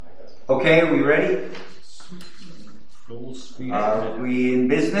Okay, are we ready? Full speed. Are we in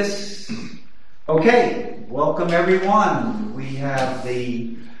business? Okay, welcome everyone. We have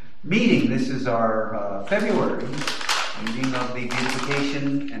the meeting. This is our February meeting of the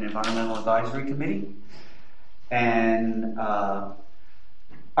Beautification and Environmental Advisory Committee. And our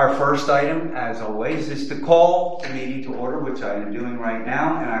first item, as always, is to call the meeting to order, which I am doing right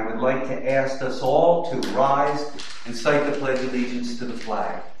now. And I would like to ask us all to rise and cite the Pledge of Allegiance to the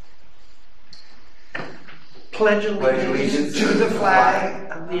flag. Pledge allegiance to the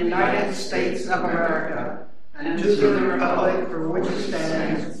flag of the United States of America and to the republic for which it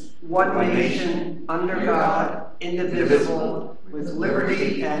stands, one nation, under God, indivisible, with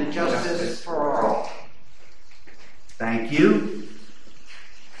liberty and justice for all. Thank you.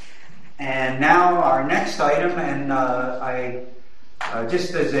 And now our next item, and I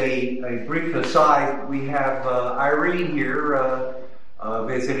just as a brief aside, we have Irene here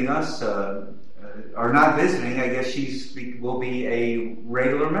visiting us. Or not visiting, I guess will be a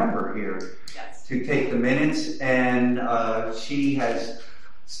regular member here. Yes. To take the minutes, and she has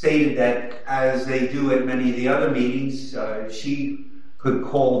stated that as they do at many of the other meetings, she could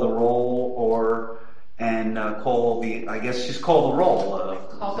call the roll call the roll.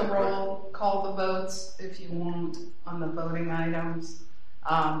 Call the roll, call the votes if you want on the voting items.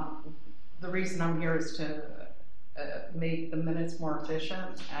 The reason I'm here is to make the minutes more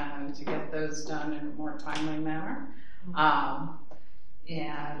efficient and to get those done in a more timely manner.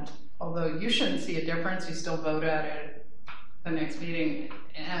 And although you shouldn't see a difference, you still vote at it the next meeting.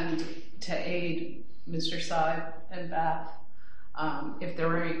 And to aid Mr. Seib and Beth, if there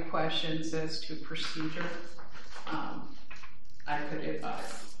are any questions as to procedure, I could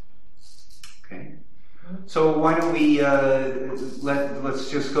advise. Okay. So why don't we let's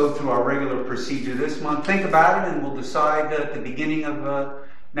just go through our regular procedure this month. Think about it, and we'll decide at the beginning of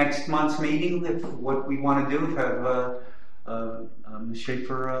next month's meeting what we want to do. Have Ms.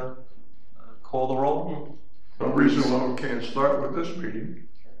 Schaefer call the roll. No reason why we can't start with this meeting.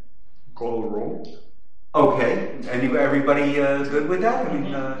 Call the roll. Okay. Everybody good with that? I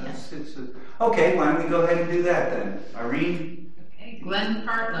mean, okay. Why don't we go ahead and do that then? Irene. Okay. Glenn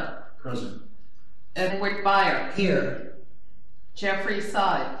Hartlow. Present. Edward Byer. Here. Jeffrey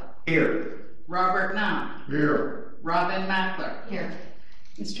Seib. Here. Robert Knott. Here. Robin Mackler. Here.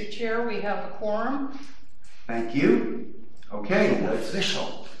 Mr. Chair, we have a quorum. Thank you. Okay,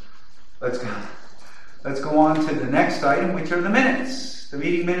 official. Let's go on to the next item, which are the minutes. The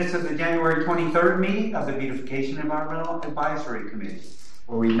meeting minutes of the January 23rd meeting of the Beautification Environmental Advisory Committee,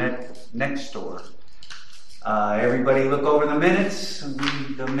 where we met next door. Everybody look over the minutes.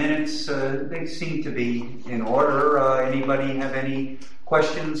 The minutes, they seem to be in order. Anybody have any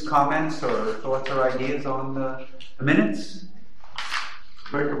questions, comments, or thoughts or ideas on the minutes?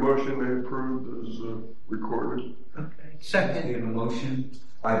 Make a motion to approve as recorded. Okay. Second. We have a motion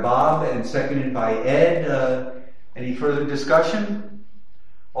by Bob and seconded by Ed. Any further discussion?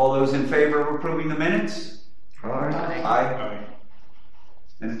 All those in favor of approving the minutes? Aye. Aye.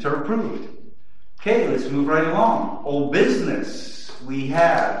 Minutes are approved. Okay, let's move right along. Old business. We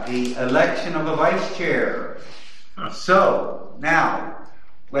have the election of a vice chair. So, now,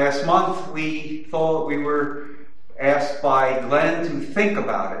 last month we thought we were asked by Glenn to think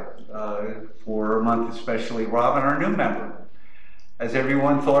about it for a month, especially Robin, our new member. Has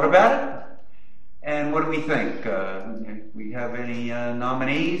everyone thought about it? And what do we think? We have any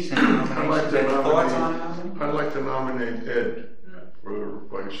nominees? Any thoughts on it? I'd like to nominate Ed for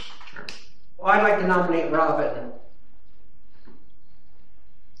vice chair. Well, I'd like to nominate Robin.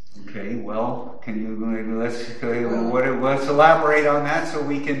 Okay, well, can you let's elaborate on that so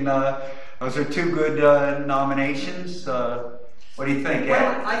we can. Those are two good nominations. What do you think?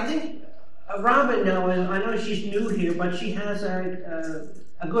 Well, Ed? I think Robin knows. I know she's new here, but she has a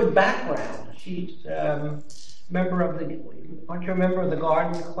good background. She's member of the. Aren't you a member of the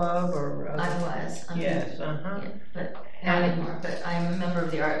Garden Club or? I was. Yes. Yeah, but not anymore. But I'm a member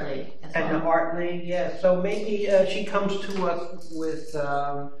of the Art League as well. And the Art League, yeah. So maybe she comes to us with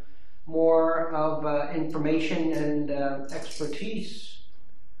more of information and expertise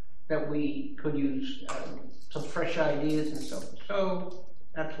that we could use, some fresh ideas and so. So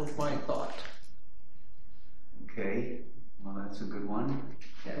that was my thought. Okay, well, that's a good one.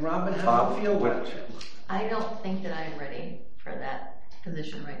 Yeah, Robin, how do you feel about it? I don't think that I'm ready for that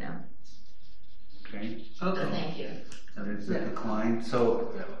position right now. Okay. So thank you. That is a decline.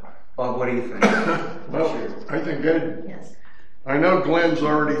 So, Bob, what do you think? Well, I think Ed. Yes. I know Glenn's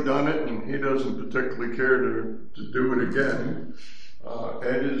already done it, and he doesn't particularly care to do it again.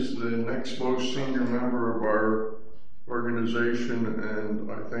 Ed is the next most senior member of our organization,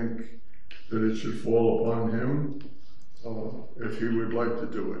 and I think that it should fall upon him if he would like to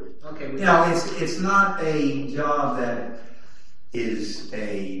do it. Okay. You know, it's not a job that is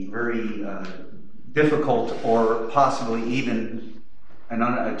a very difficult or possibly even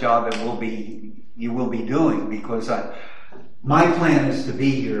a job that you will be doing, because my plan is to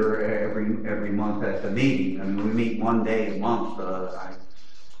be here every month at the meeting. I mean, we meet one day a month. I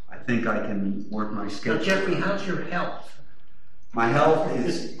think I can work my Now, schedule. Jeffrey, how's your health? My health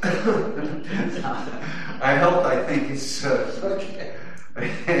is. My health, I think, is. Okay. All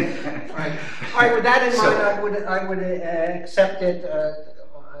right. With that in mind, I would accept it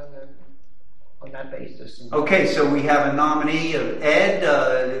on that basis. Okay, so we have a nominee of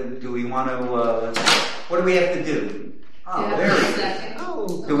Ed. Do we want to? What do we have to do? Oh, Yeah, there we go. second.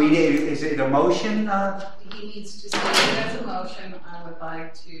 Oh. Do we need? Is it a motion? He needs to say it as a motion. I would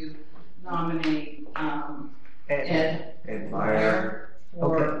like to nominate Ed Ed Meyer. Meyer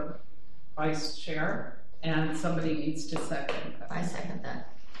for Okay. vice chair, and somebody needs to second. I second that.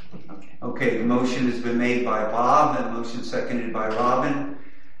 Okay, the motion has been made by Bob, and the motion seconded by Robin.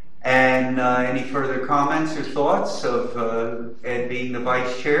 And any further comments or thoughts of Ed being the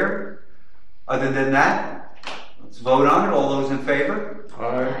vice chair? Other than that, let's vote on it. All those in favor?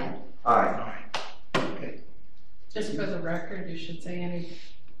 Aye. Aye. Okay. Just for the record, you should say any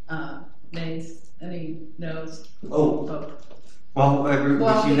nays, any noes. Oh, Vote. well, it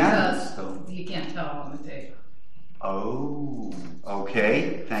was unanimous. Because So. you can't tell on the tape. Oh,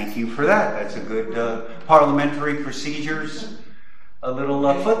 okay. Thank you for that. That's a good parliamentary procedures. A little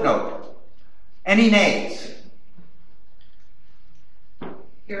footnote. Any nays?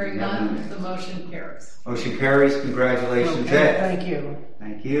 Hearing none, the motion carries. Motion carries. Congratulations, Okay, Ed. thank you.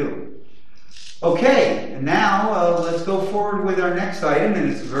 Thank you. Okay, and now let's go forward with our next item, and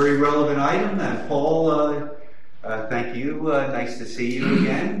it's a very relevant item. And Paul, thank you. Nice to see you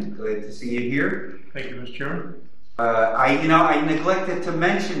again. Glad to see you here. Thank you, Mr. Chairman. I neglected to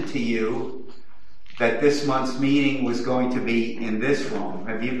mention to you that this month's meeting was going to be in this room.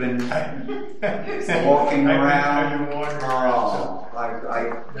 Have you been walking around? I've been wandering around.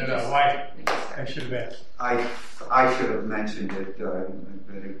 I I should have asked. I should have mentioned it, that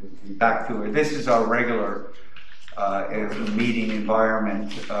it would be back to it. This is our regular meeting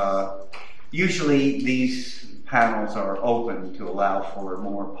environment. Usually these panels are open to allow for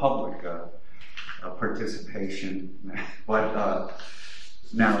more public participation, but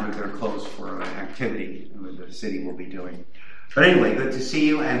now that they're closed for an activity the city will be doing. But anyway, good to see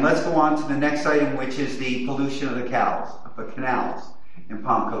you, and let's go on to the next item, which is the pollution of the canals in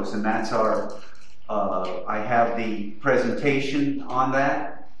Palm Coast, and that's our, I have the presentation on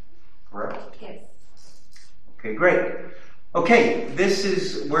that, correct? Yes. Okay, great. Okay, this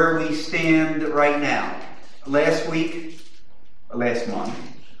is where we stand right now. Last month,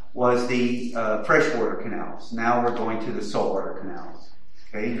 was the freshwater canals. Now we're going to the saltwater canals.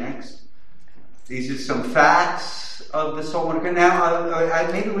 Okay, next. These are some facts of the saltwater canal.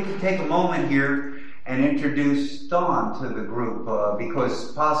 Maybe we can take a moment here and introduce Dawn to the group,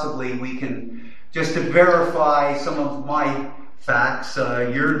 because possibly we can, just to verify some of my facts,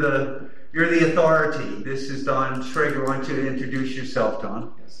 you're the authority. This is Don Schrager. Why don't you introduce yourself,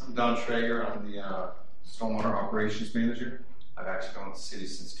 Don? Yes, I'm Don Schrager. I'm the Stormwater Operations Manager. I've actually been with the city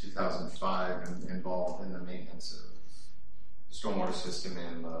since 2005 and involved in the maintenance of the stormwater system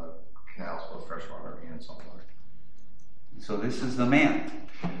in the canals, both freshwater and saltwater. So this is the man.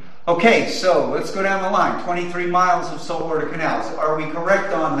 Okay, so let's go down the line. 23 miles of saltwater canals. Are we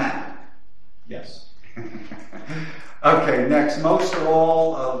correct on that? Yes. Okay, next. Most or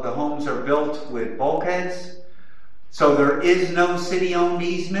all of the homes are built with bulkheads. So there is no city-owned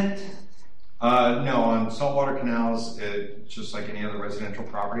easement? No, on saltwater canals, just like any other residential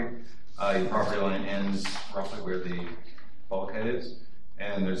property, your property line ends roughly where the bulkhead is,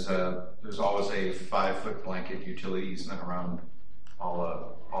 and there's always a 5-foot blanket utility easement around all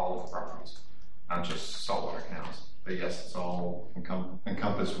of the properties, not just saltwater canals. But yes, it's all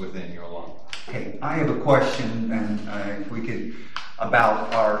encompassed within your law. Okay, I have a question, and if we could,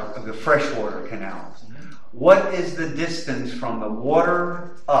 about the freshwater canals. What is the distance from the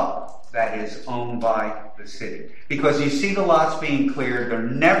water up that is owned by the city? Because you see the lots being cleared, they're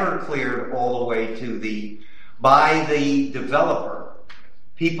never cleared all the way by the developer.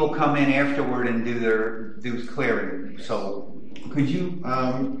 People come in afterward and do clearing. So could you?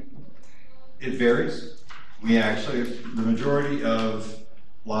 It varies. The majority of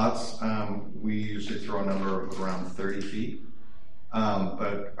lots, we usually throw a number of around 30 feet.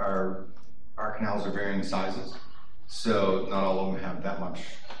 But our canals are varying sizes, so not all of them have that much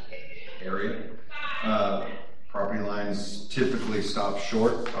area. property lines typically stop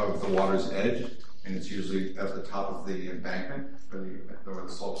short of the water's edge, and it's usually at the top of the embankment where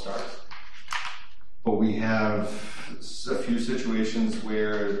the slope starts. But we have a few situations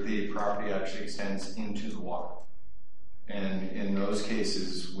where the property actually extends into the water. And in those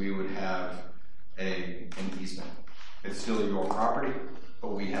cases, we would have an easement. It's still your property,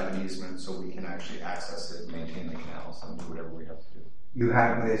 but we have an easement so we can actually access it, maintain the canals, and do whatever we have to do. You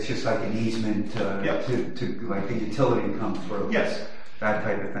have, it's just like an easement Yep. to like the utility comes through. Yes. That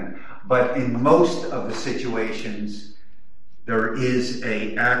type of thing. But in most of the situations, there is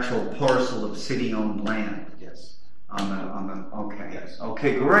a actual parcel of city-owned land. Yes. Okay. Yes.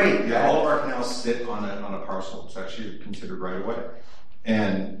 Okay, great. Yeah, all of our canals sit on a parcel. It's actually considered right away.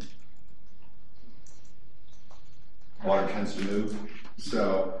 And water tends to move,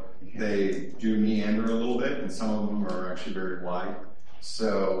 so they do meander a little bit, and some of them are actually very wide.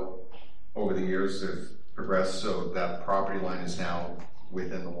 So over the years, they've progressed so that property line is now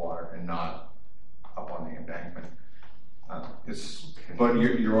within the water and not up on the embankment. But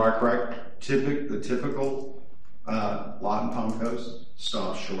you are correct. The typical lot and pump house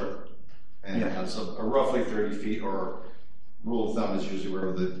stops short and it has a roughly 30 feet, or rule of thumb is usually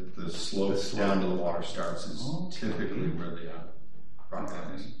where the slope down to the water starts is typically where the property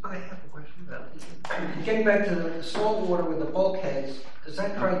line is. I have a question about it. Getting back to the salt water with the bulkheads, does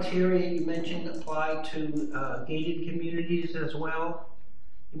that criteria you mentioned apply to gated communities as well?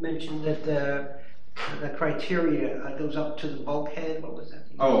 You mentioned that the criteria goes up to the bulkhead. What was that?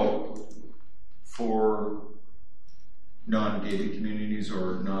 Oh, for non-gated communities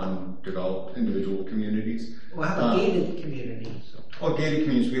or non-developed individual communities. Well, how about gated communities? Well, gated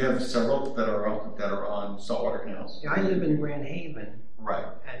communities, we have several that are on saltwater canals. Yeah, I live in Grand Haven, Right.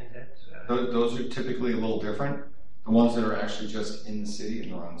 and that's Those are typically a little different. The ones that are actually just in the city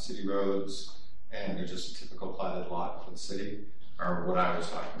and are on city roads, and they're just a typical platted lot for the city, are what I was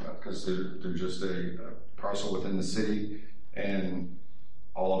talking about, because they're just a parcel within the city, and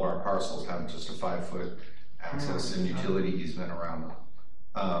all of our parcels have just a 5-foot access and utility easement around them.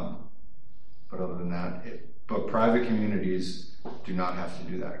 But other than that, but private communities do not have to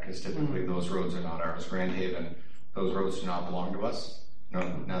do that, because typically those roads are not ours. Grand Haven, those roads do not belong to us.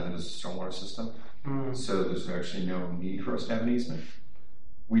 Neither does the stormwater system. So there's actually no need for us to have an easement.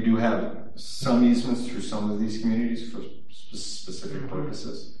 We do have some easements through some of these communities for specific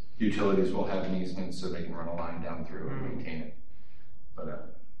purposes. Utilities will have an easement so they can run a line down through and maintain it.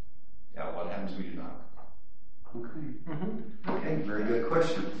 But yeah, a lot of times we do not. Okay. Okay, very good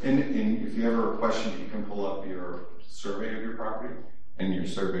question. And if you ever question, you can pull up your survey of your property, and your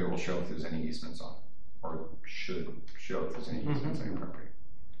survey will show if there's any easements on it, or should show if there's any easements on your property.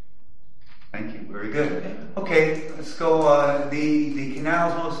 Thank you. Very good. Okay, let's go. The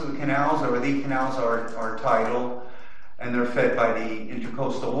canals, most of the canals, or the canals are tidal, and they're fed by the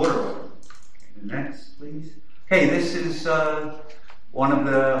intercoastal waterway. Next, please. Okay, this is one of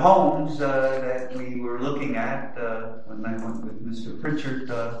the homes that we were looking at when I went with Mr. Pritchard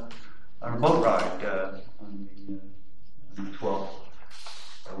on a boat ride on the 12th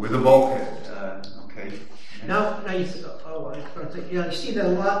with a bulkhead. Okay. Now you see, you see the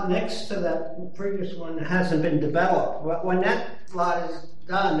lot next to that previous one that hasn't been developed. When that lot is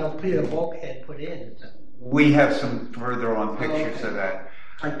done, they'll put a bulkhead put in. We have some further on pictures of that.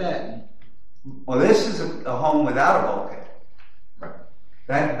 Like that. Well, this is a home without a bulkhead. Right.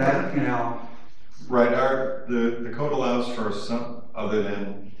 That canal. Right. The code allows for some other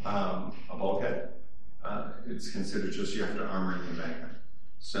than a bulkhead. It's considered just you have to armor the embankment.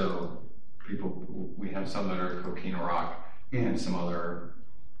 So we have some that are coquina rock and some other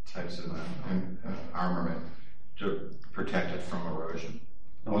types of armament to protect it from erosion.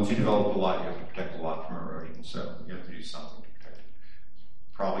 Once you develop a lot, you have to protect a lot from erosion. So you have to do something to protect it.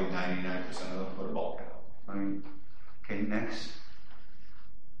 Probably 99% of them put a bulkhead up. Right. Okay, next.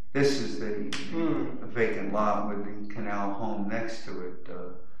 This is the vacant lot with the canal home next to it.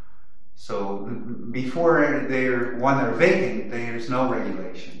 So before they're vacant, there's no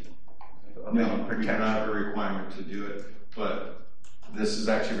regulation. No, we do not have a requirement to do it, but this is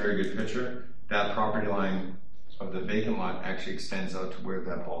actually a very good picture. That property line of the vacant lot actually extends out to where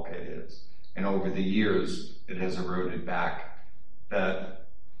that bulkhead is. And over the years, it has eroded back. That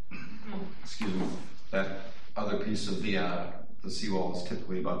other piece of the seawall is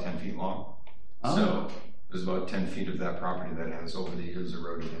typically about 10 feet long. Oh. So there's about 10 feet of that property that has over the years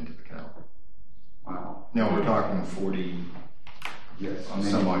eroded into the canal. Wow. Now we're talking 40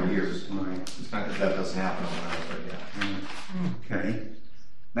 some odd years. Right. It's not that doesn't happen overnight, but yeah. Okay.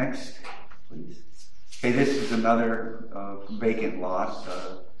 Next, please. Okay, this is another vacant lot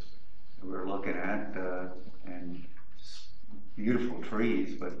that we're looking at. and beautiful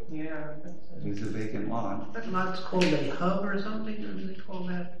trees, but Yeah. it's a vacant lot. That lot's called a hub or something, do they call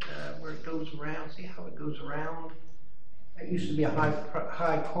that, where it goes around, see how it goes around? It used to be a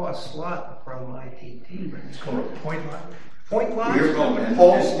high cost lot from ITT, but it's called a point lot. Point lot?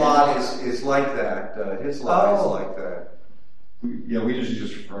 Paul's lot is like that, his lot is Oh. like that. Yeah, we usually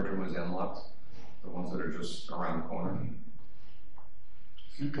just refer to them as end lots, the ones that are just around the corner.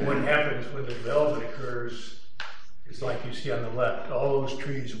 What happens when the development occurs is like you see on the left, all those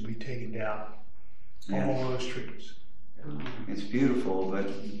trees will be taken down. Yeah. All those trees. It's beautiful, but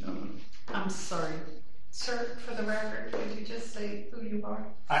I'm sorry. Sir, for the record, could you just say who you are?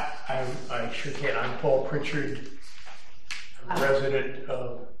 I sure can. I'm Paul Pritchard, I'm a resident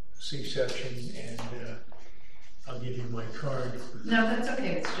of C-section, and I'll give you my card. No, that's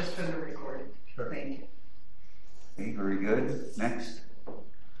okay. It's just for the recording. Sure. Thank you. okay, very good. Next.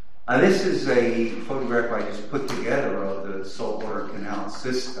 This is a photograph I just put together of the saltwater canal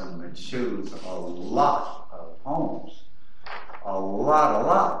system. It shows a lot of homes, a lot of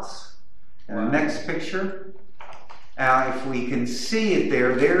lots. And the next picture, if we can see it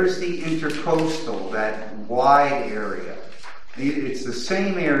there, there's the intercoastal, that wide area. It's the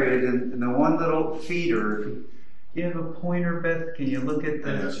same area in the one little feeder. Do you have a pointer, Beth? Can you look at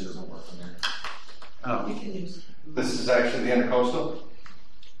I know the? she doesn't work from there. Oh. You can use. This is actually the intercoastal.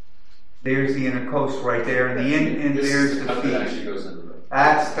 There's the intercoastal right there, and there's the That feeder. actually goes into the.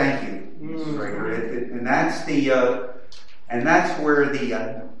 Thank you, Mrs. Rager. And that's the, and that's where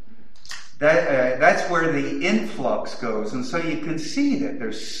the, that's where the influx goes. And so you can see that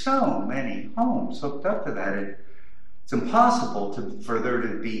there's so many homes hooked up to that. It's impossible for there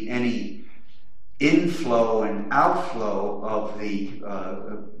to be any inflow and outflow of the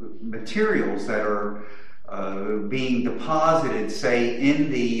materials that are being deposited, say,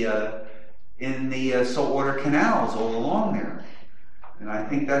 in the saltwater canals all along there. And I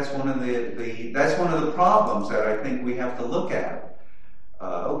think that's one of the problems that I think we have to look at.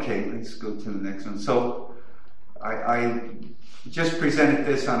 Okay, let's go to the next one. So I just presented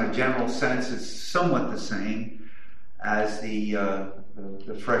this on a general sense. It's somewhat the same as the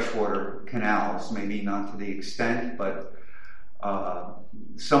freshwater canals, maybe not to the extent, but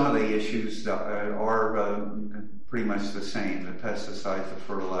some of the issues are pretty much the same, the pesticides, the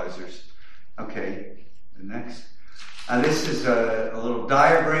fertilizers. Okay, the next. This is a little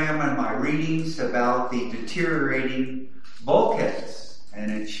diagram in my readings about the deteriorating bulkheads, and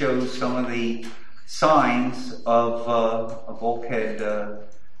it shows some of the signs of a bulkhead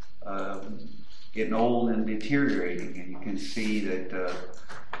getting old and deteriorating, and you can see that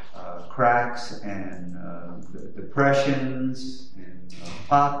cracks and depressions and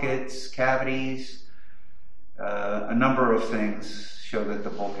pockets, cavities, a number of things show that the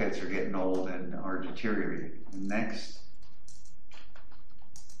bulkheads are getting old and are deteriorating. Next.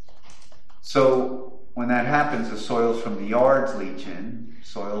 So when that happens, the soils from the yards leach in,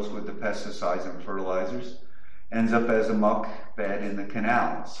 soils with the pesticides and fertilizers, ends up as a muck bed in the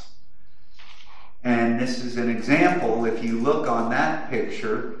canals. And this is an example, if you look on that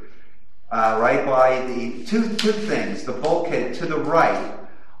picture, right by the two things, the bulkhead to the right,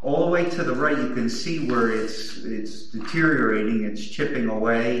 all the way to the right, you can see where it's deteriorating, it's chipping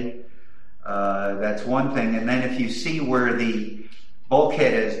away. That's one thing. And then if you see where the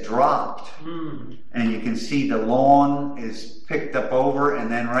bulkhead has dropped, and you can see the lawn is picked up over,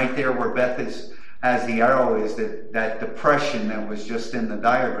 and then right there where Beth has the arrow is that depression that was just in the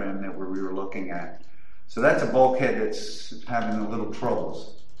diagram that we were looking at. So that's a bulkhead that's having a little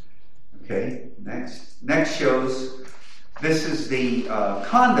troubles. Okay, next shows, this is the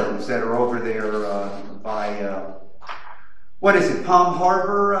condos that are over there by, what is it, Palm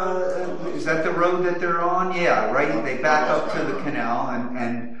Harbor? Is that the road that they're on? Yeah, right, they back up to the canal,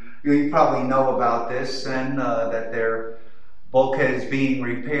 and you probably know about this, and that their bulkhead is being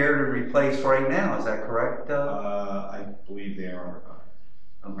repaired and replaced right now, is that correct? I believe they are under contract.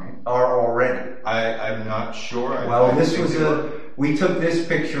 Okay. Are already. I'm not sure. Well, we took this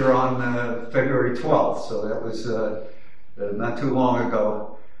picture on February 12th, so that was not too long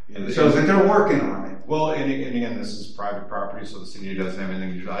ago. Yeah, It shows that they're working on it. Well, and again, this is private property, so the city doesn't have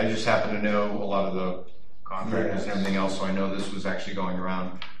anything to do. I just happen to know a lot of the contractors and everything else, so I know this was actually going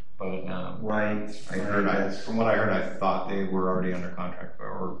around. But Right. from what I heard, I thought they were already under contract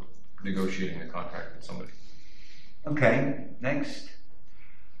or negotiating a contract with somebody. Okay, next.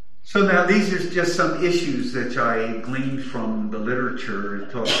 So now these are just some issues that I gleaned from the literature.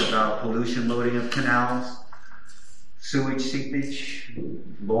 It talks about pollution loading of canals, sewage seepage,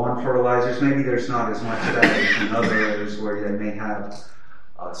 lawn fertilizers. Maybe there's not as much of that in other areas where they may have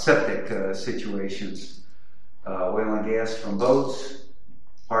septic situations. oil and gas from boats,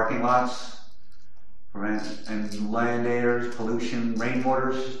 parking lots, and land airs, pollution,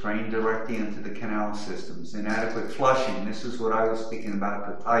 rainwaters drain directly into the canal systems. Inadequate flushing, this is what I was speaking about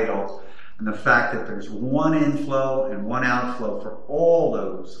at the title, and the fact that there's one inflow and one outflow for all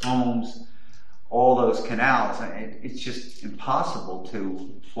those homes, all those canals. It's just impossible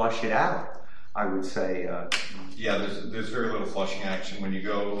to flush it out, I would say. Yeah, there's very little flushing action. When you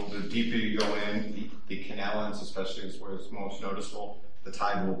go, the deeper you go in, the canal ends especially is where it's most noticeable. The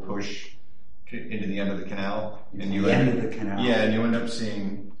tide will push into the end of the canal, and you end of the canal. Yeah, and you end up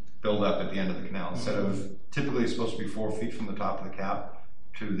seeing build up at the end of the canal. Instead of typically it's supposed to be 4 feet from the top of the cap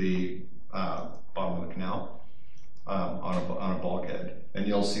to the bottom of the canal on a bulkhead, and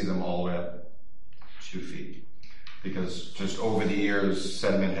you'll see them all the way up 2 feet. Because just over the years,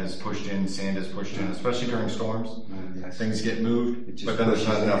 sediment has pushed in, sand has pushed in, especially during storms. Yes. Things get moved, but then there's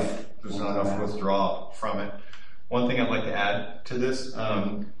not enough withdrawal from it. One thing I'd like to add to this,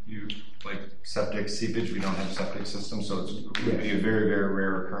 you like septic seepage. We don't have septic systems, so it would be a very, very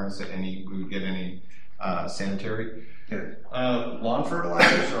rare occurrence that we would get any sanitary. Yeah. Lawn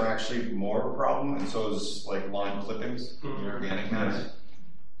fertilizers are actually more of a problem, and so is like lawn clippings, organic matter.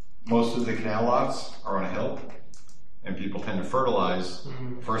 Most of the canal lots are on a hill, and people tend to fertilize.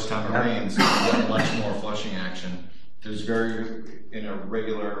 First time it rains, you get much more flushing action. There's in a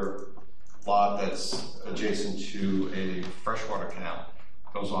regular lot that's adjacent to a freshwater canal,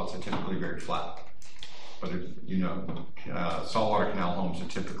 those lots are typically very flat. But saltwater canal homes are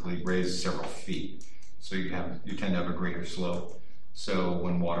typically raised several feet, so you tend to have a greater slope. So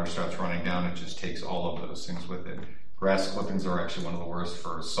when water starts running down, it just takes all of those things with it. Grass clippings are actually one of the worst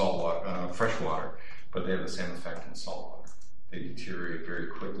for freshwater, but they have the same effect in saltwater. They deteriorate very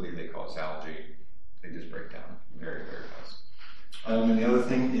quickly. They cause algae. They just break down very, very fast. And the other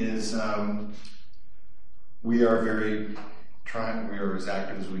thing is we are as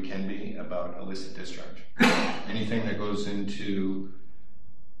active as we can be about illicit discharge. Anything that goes into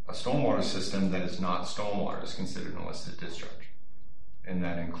a stormwater system that is not stormwater is considered an illicit discharge. And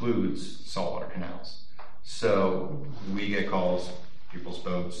that includes saltwater canals. So we get calls, people's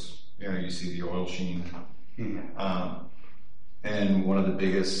boats, you see the oil sheen. And one of the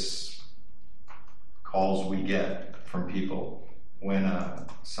biggest calls we get from people when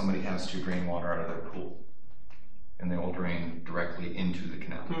somebody has to drain water out of their pool, and they will drain directly into the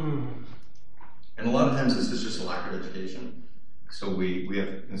canal. And a lot of times this is just a lack of education. So we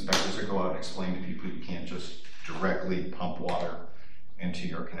have inspectors that go out and explain to people you can't just directly pump water into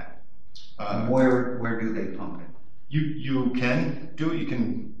your canal. Where do they pump it? You can do it. You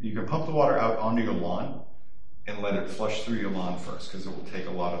can pump the water out onto your lawn and let it flush through your lawn first, because it will take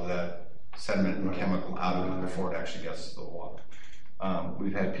a lot of that sediment and chemical out of it before it actually gets to the water.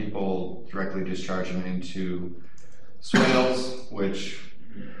 We've had people directly discharging into swales, which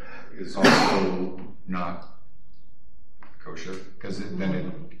is also not kosher, because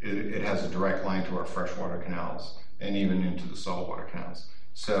it has a direct line to our freshwater canals and even into the saltwater canals.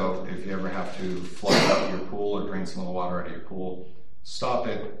 So if you ever have to flush out your pool or drain some of the water out of your pool, stop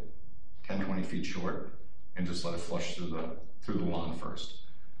it 10-20 feet short and just let it flush through the lawn first.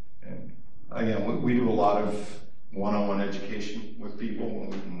 And again, we do a lot of one-on-one education with people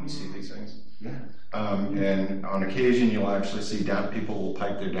when we see these things. Yeah. And on occasion, you'll actually see people will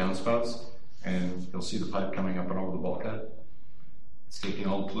pipe their downspouts, and you'll see the pipe coming up and over the bulkhead. It's taking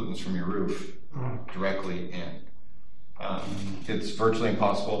all the pollutants from your roof directly in. It's virtually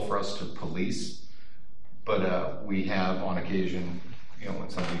impossible for us to police, but we have on occasion, when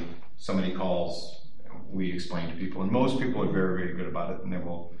somebody calls, we explain to people, and most people are very, very good about it, and they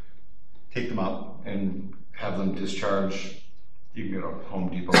will take them up and have them discharge. You can get a Home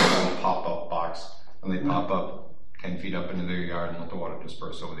Depot pop-up box, and they pop up 10 feet up into their yard and let the water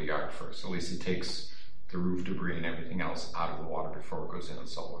disperse over the yard first. At least it takes the roof debris and everything else out of the water before it goes into the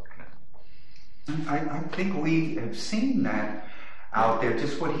saltwater canal. I think we have seen that out there,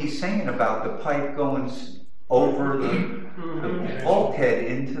 just what he's saying about the pipe going over the bulkhead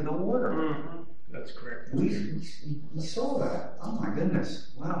into the water. That's correct. We saw that. Oh my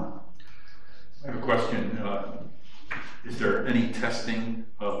goodness. Wow. I have a question. Is there any testing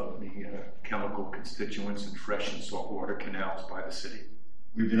of the chemical constituents in fresh and saltwater canals by the city?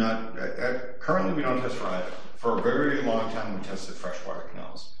 We do not, currently we don't test for either. For a very long time we tested freshwater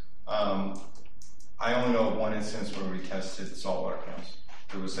canals. I only know of one instance where we tested saltwater canals.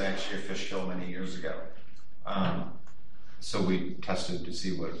 There was actually a fish kill many years ago. So we tested to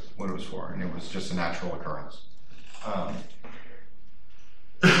see what it was for, and it was just a natural occurrence.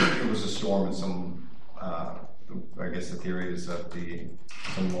 It was a storm, and some, I guess the theory is that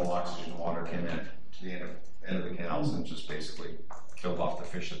some low oxygen water came in to the end of end of the canals and just basically killed off the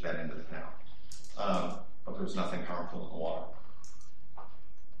fish at that end of the canal. But there was nothing harmful in the water.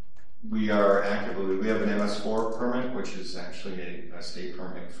 We have an MS4 permit, which is actually a state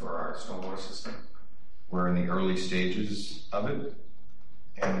permit for our stormwater system. We're in the early stages of it.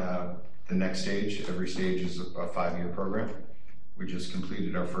 And the next stage, every stage is a 5-year program. We just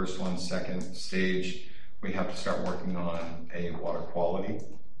completed our first one. Second stage, we have to start working on a water quality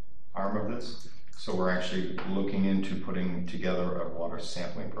arm of this. So we're actually looking into putting together a water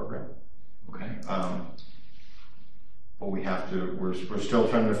sampling program. Okay. But we're still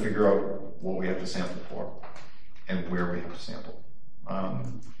trying to figure out what we have to sample for and where we have to sample.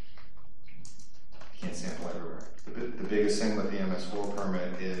 Can't sample everywhere. The biggest thing with the MS4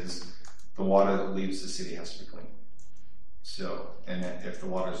 permit is the water that leaves the city has to be clean. So, and if the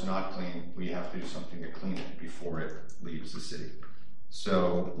water is not clean, we have to do something to clean it before it leaves the city.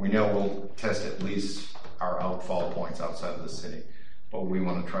 So we know we'll test at least our outfall points outside of the city, but we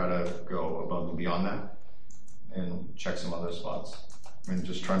want to try to go above and beyond that and check some other spots. I mean,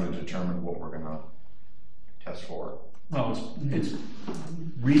 just trying to determine what we're going to test for. Well, it's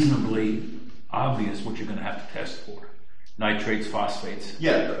reasonably obvious what you're going to have to test for. Nitrates, phosphates.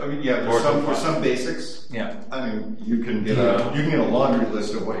 Yeah, I mean, there's some basics. Yeah. I mean, you can get a laundry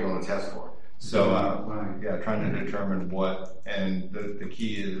list of what you want to test for. So, trying to determine what, and the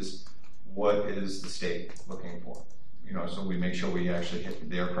key is, what is the state looking for? You know, so we make sure we actually hit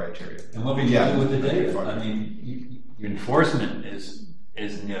their criteria. And what we do with the data? I mean, Your enforcement is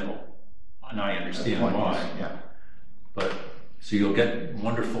nil, and I understand why. Yeah. But so you'll get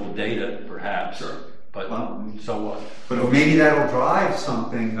wonderful data, perhaps. Sure. But so what? But maybe that'll drive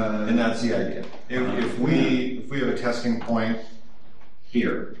something. And that's the idea. If we have a testing point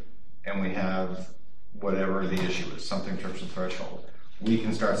here, and we have whatever the issue is, something trips the threshold, we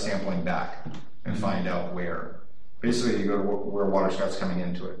can start sampling back and find out where. Basically, you go to where water starts coming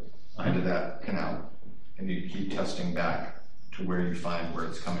into it, into that canal, and you keep testing back to where you find where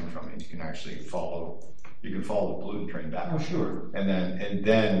it's coming from, and you can actually follow the pollutant train back. oh, sure. And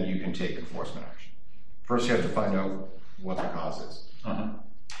then you can take enforcement action. First, you have to find out what the cause is. Uh-huh.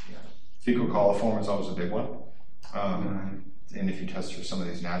 Yeah. Fecal coliform is always a big one. And if you test for some of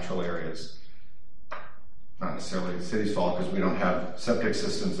these natural areas, not necessarily the city's fault because we don't have septic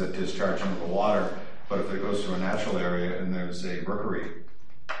systems that discharge into the water, but if it goes to a natural area and there's a rookery,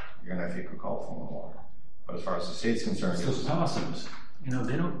 you're going to have fecal coliform in the water. But as far as the state's concerned, It's those possums. You know,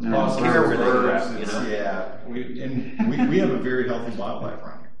 they don't care where birds, they're at, you know? Yeah, we have a very healthy wildlife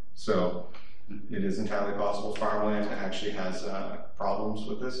around here. So it is entirely possible farmland actually has problems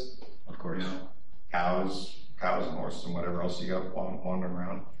with this. Of course. You know, cows and horses and whatever else you got wandering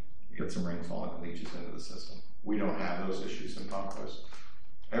around. You get some rainfall and it leaches into the system. We don't have those issues in Palm Coast.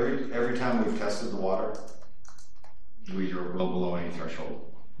 Every time we've tested the water, we are well below any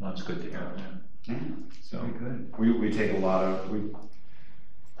threshold. Well, that's good to hear. Yeah. So Very good. we take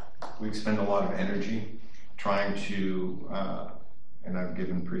we expend a lot of energy trying to, and I've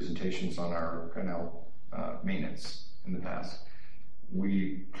given presentations on our canal maintenance in the past.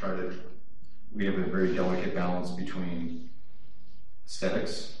 We have a very delicate balance between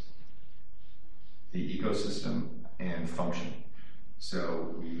aesthetics, the ecosystem, and function.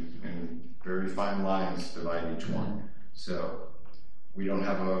 So we, in very fine lines, divide each one. So we don't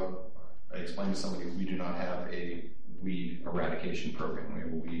have I explained to somebody, we do not have a weed eradication program. We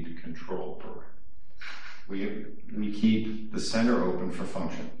have a weed control program. We keep the center open for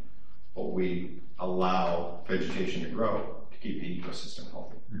function, but we allow vegetation to grow to keep the ecosystem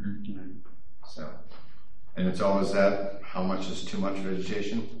healthy. Mm-hmm. So, and it's always that, how much is too much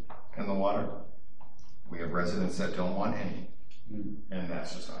vegetation in the water? We have residents that don't want any, and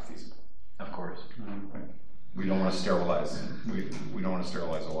that's just not feasible. Of course. Right? We don't want to sterilize. We don't want to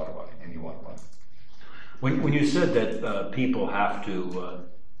sterilize a water body, any water body. When you said that people have to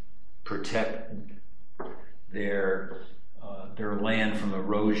protect their land from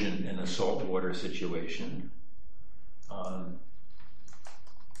erosion in a saltwater situation,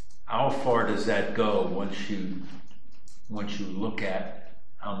 how far does that go once you look at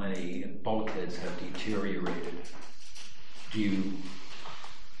how many bulkheads have deteriorated? Do you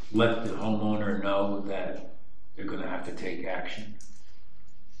let the homeowner know that they're going to have to take action?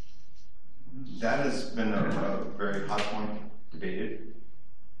 That has been a very hot point debated.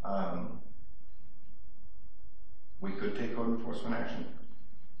 We could take code enforcement action,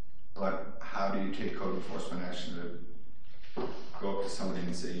 but how do you take code enforcement action to go up to somebody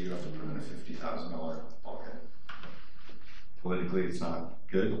and say you have to put in a $50,000 bulkhead? Politically, it's not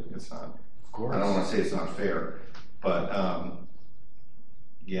good. It's not. Of course. I don't want to say it's not fair, but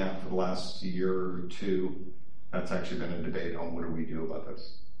yeah, for the last year or two, that's actually been a debate on what do we do about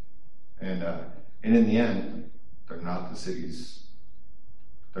this. And in the end, they're not the city's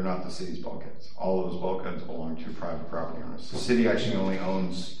bulkheads. All of those bulkheads belong to private property owners. The city actually only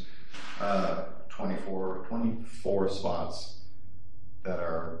owns 24 spots that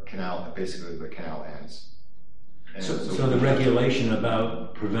are basically the canal ends. And So the regulation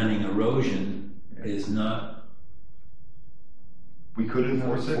about preventing erosion is not. We could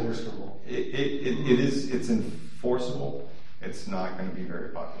enforce it. Enforceable. It's enforceable. It's not going to be very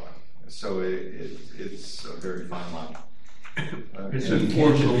popular. So it's a very fine line. It's and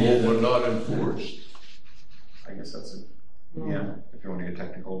enforceable, but not enforced. I guess that's it. Yeah, if you want to get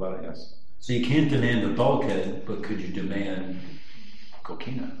technical about it, yes. So you can't demand a bulkhead, but could you demand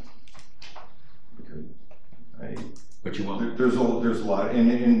coquina? We could. But you won't. There's a lot,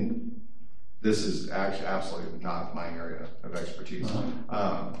 and this is actually absolutely not my area of expertise.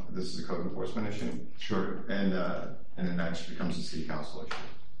 This is a code enforcement issue. Sure. And it actually becomes a city council issue.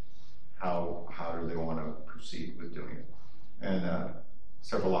 How do they want to proceed with doing it? And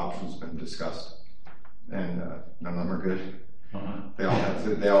several options have been discussed, and none of them are good. They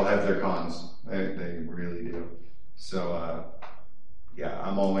all have their cons. They really do. So yeah,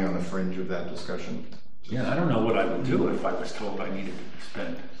 I'm only on the fringe of that discussion. Yeah, I don't know what I would do if I was told I needed to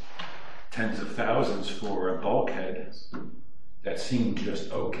spend tens of thousands for a bulkhead. That seemed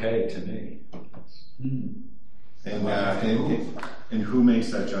just okay to me. And who makes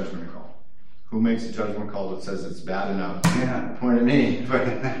that judgment call? Who makes a judgment call that says it's bad enough? Yeah. Point at me. But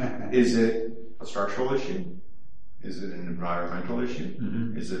is it a structural issue? Is it an environmental issue?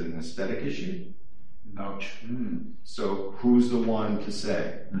 Mm-hmm. Is it an aesthetic issue? Ouch. So who's the one to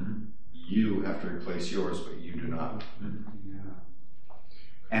say you have to replace yours, but you do not? Yeah.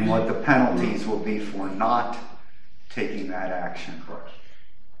 And what the penalties will be for not taking that action.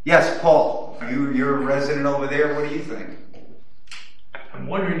 Yes, Paul, you're a resident over there. What do you think? I'm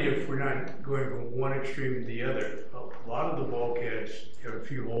wondering if we're not going from one extreme to the other. A lot of the bulkheads have a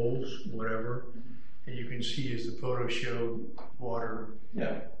few holes, whatever, and you can see, as the photo showed, water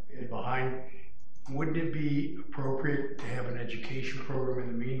behind. Wouldn't it be appropriate to have an education program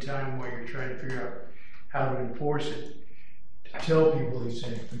in the meantime while you're trying to figure out how to enforce it, to tell people these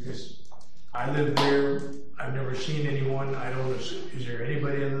things? Because I live there, I've never seen anyone. I don't know, is there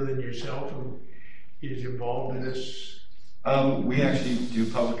anybody other than yourself who is involved in this? We actually do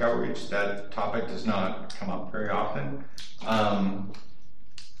public outreach. That topic does not come up very often.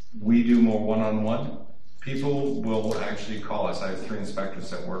 We do more one-on-one. People will actually call us. I have 3 inspectors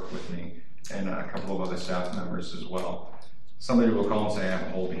that work with me and a couple of other staff members as well. Somebody will call and say, I have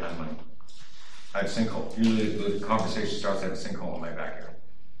a hole behind mine. I have a sinkhole. Usually the conversation starts, I have a sinkhole in my backyard.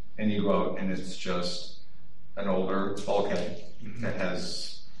 And you go out and it's just an older bulkhead that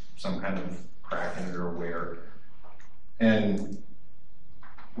has some kind of crack in it or wear. And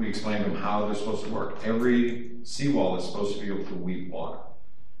we explain to them how they're supposed to work. Every seawall is supposed to be able to weep water,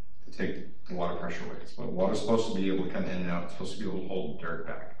 to take the water pressure away. So water's supposed to be able to come in and out. It's supposed to be able to hold the dirt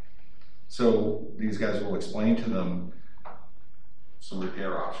back. So these guys will explain to them some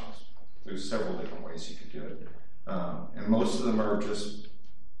repair options. There's several different ways you could do it. And most of them are just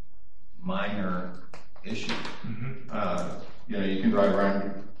minor issues. You know, you can go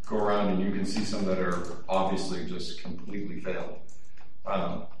around and you can see some that are obviously just completely failed.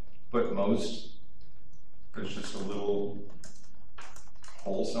 But most, there's just a little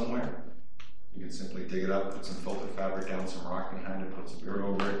hole somewhere. You can simply dig it up, put some filter fabric down, some rock behind it, put some dirt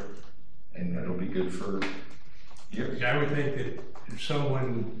over it, and it'll be good for years. I would think that if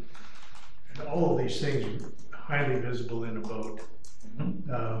someone, and all of these things are highly visible in a boat,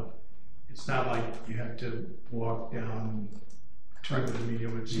 it's not like you have to walk down to the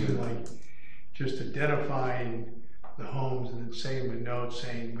medium. It seems like just identifying the homes and then saying with notes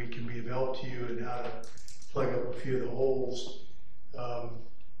saying we can be of help to you and how to plug up a few of the holes.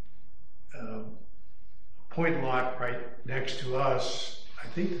 Point lot right next to us, I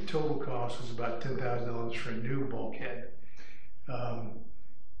think the total cost was about $10,000 for a new bulkhead.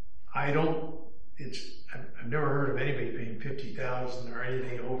 I've never heard of anybody paying $50,000 or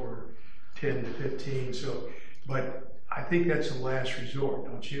anything over 10 to 15. So, but I think that's a last resort,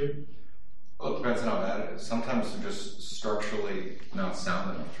 don't you? Well, it depends on how bad it is. Sometimes they're just structurally not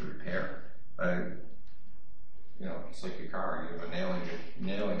sound enough to repair. You know, it's like your car. You have a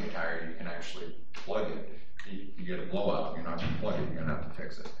nail in your tire. You can actually plug it. You get a blowout. You're not going to plug it. You're going to have to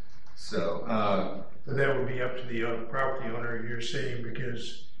fix it. So, but that would be up to the property owner. You're saying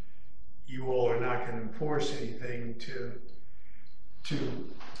because you all are not going to enforce anything to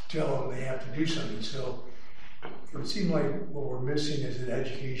tell them they have to do something. So It would seem like what we're missing is an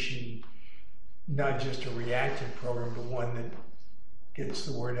education, not just a reactive program, but one that gets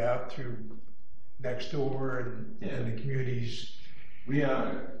the word out through next door and the communities.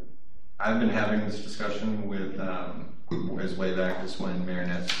 I've been having this discussion with, as way back as when Mayor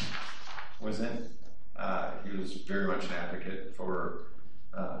Ness was in. He was very much an advocate for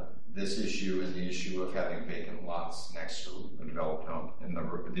this issue and the issue of having vacant lots next to a developed home and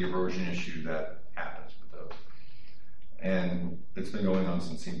the erosion issue that happens with those. And it's been going on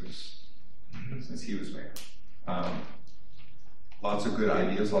since he was mayor. Lots of good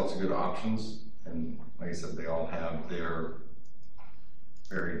ideas, lots of good options, and like I said, they all have their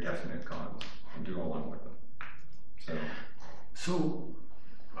very definite cons and do along with them. So,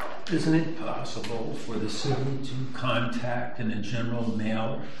 isn't it possible for the city to contact in a general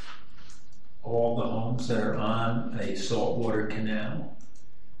mail all the homes that are on a saltwater canal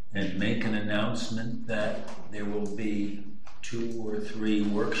and make an announcement that there will be 2 or 3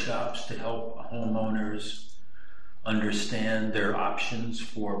 workshops to help homeowners understand their options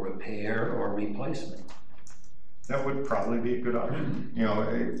for repair or replacement? That would probably be a good option. You know,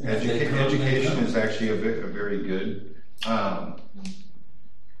 education is actually a very good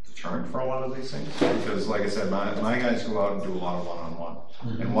deterrent for a lot of these things, because like I said, my guys go out and do a lot of one-on-one.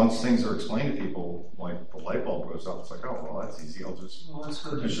 And once things are explained to people, like the light bulb goes up, it's like, oh, well, that's easy.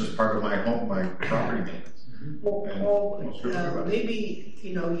 It's just part of my property maintenance. Well, maybe,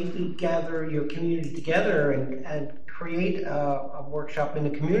 you know, you could gather your community together and create a workshop in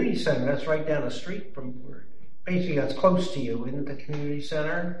the community center. That's right down the street from where, basically that's close to you, in the community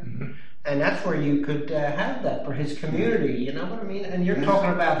center. And that's where you could have that for his community, you know what I mean? And you're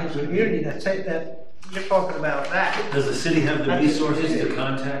talking about his community, you're talking about that. Does the city have the resources to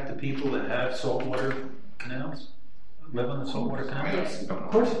contact the people that have saltwater canals? Live on the saltwater canal? Of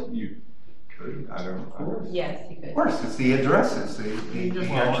course you could. I don't know. Yes, you could. Of course, it's the addresses, the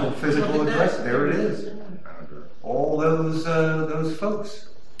actual physical address. There it is. All those folks.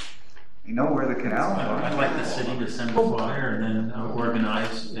 You know where the canal is. I'd like the city to send a flyer and then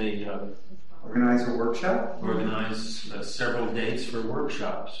organize a workshop. Organize several dates for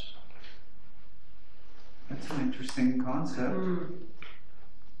workshops. That's an interesting concept.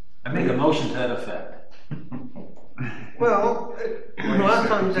 I make a motion to that effect. Well, a lot of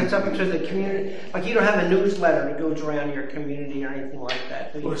times it's up to the community. Like, you don't have a newsletter that goes around your community or anything like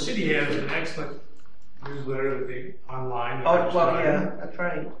that, do you? Well, the city has an excellent newsletter that they online. Oh, well, yeah, that's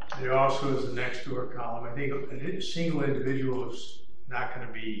right. There also is the next door column. I think a single individual is not going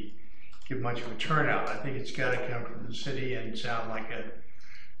to give much of a turnout. I think it's got to come from the city and sound like it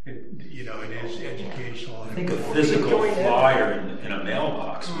is educational. I think a physical flyer in a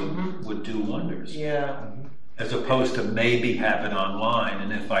mailbox would do wonders. Yeah. As opposed to maybe have it online,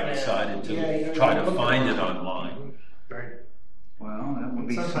 and if I decided to try to find it online. Right. Well, that would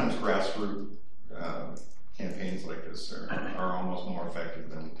be sometimes grassroots campaigns like this are almost more effective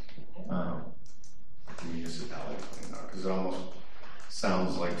than the municipality, because it almost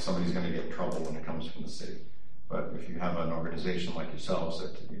sounds like somebody's going to get in trouble when it comes from the city. But if you have an organization like yourselves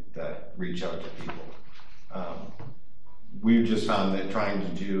that reach out to people, we've just found that trying to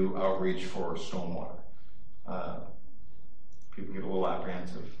do outreach for stormwater, people get a little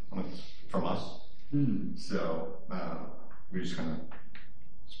apprehensive from us. So we're just going to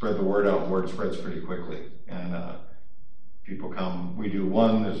spread the word out. Word spreads pretty quickly, and people come. We do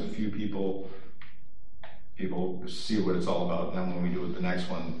one. There's a few people see what it's all about, and then when we do it the next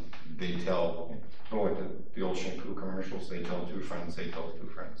one, they tell. Like the old shampoo commercials, they tell 2 friends, they tell 2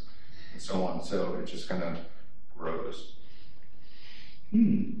 friends, and so on. So it just kind of grows.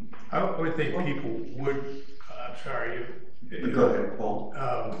 I would think people would. Sorry. Go ahead, Paul.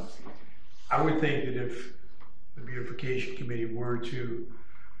 I would think that if the Beautification Committee were to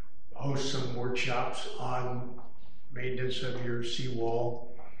host some workshops on maintenance of your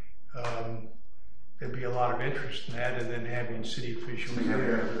seawall, there'd be a lot of interest in that, and then having city officials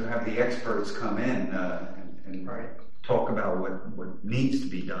have the experts come in and talk about what needs to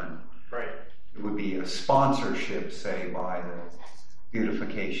be done. Right. It would be a sponsorship, say, by the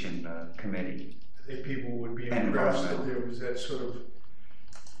Beautification Committee. I think people would be impressed that there was that sort of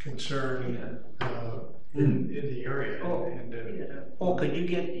concern in the area. Well, could you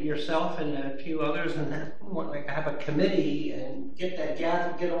get yourself and a few others and have a committee and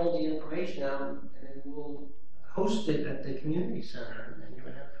get all the information out, and we'll host it at the community center, and then you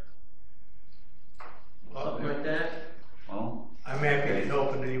would have something like that? Well, I'm happy to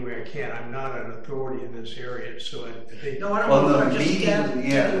help in any way I can. I'm not an authority in this area, so I think. No, I don't know.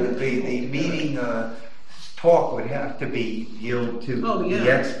 The meeting talk would have to be yield to the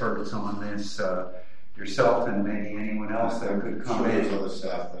experts on this. yourself and maybe anyone else that could come Sure, there's in. other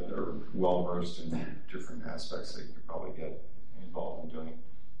staff that are well versed in different aspects that you could probably get involved in doing.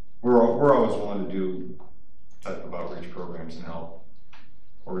 We're always willing to do type of outreach programs and help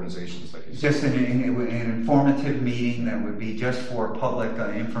organizations like yourself. Just an informative meeting that would be just for public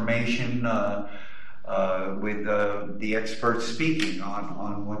information with the experts speaking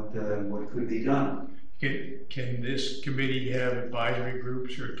on what could be done. Can this committee have advisory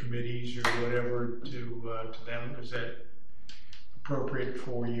groups or committees or whatever to them? Is that appropriate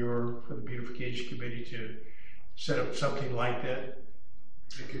for the beautification committee to set up something like that?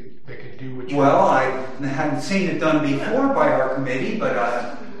 That could do what you Well, I haven't seen it done before by our committee, but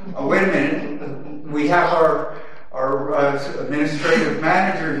wait a minute. We have our administrative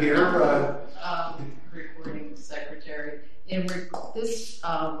manager here. Recording secretary. This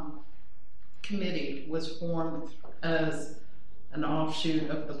committee was formed as an offshoot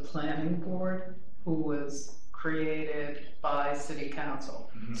of the planning board, who was created by city council.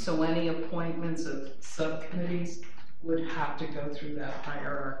 Mm-hmm. So any appointments of subcommittees would have to go through that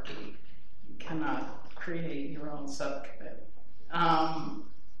hierarchy. You cannot create your own subcommittee.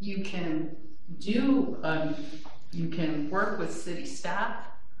 You can work with city staff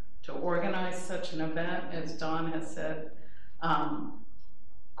to organize such an event, as Don has said.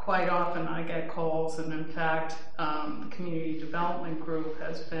 Quite often I get calls, and in fact, the Community Development Group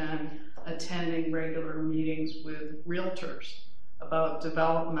has been attending regular meetings with realtors about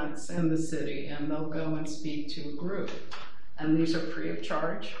developments in the city, and they'll go and speak to a group. And these are free of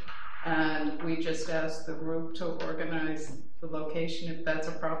charge. And we just ask the group to organize the location. If that's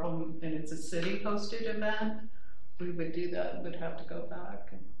a problem and it's a city-hosted event, we would do that. We'd have to go back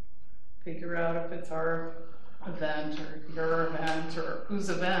and figure out if it's our event or your event or whose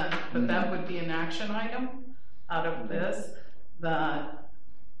event. But that would be an action item out of this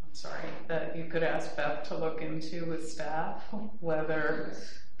that you could ask Beth to look into with staff, whether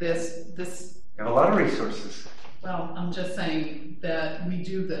this. You have a lot of resources. Well, I'm just saying that we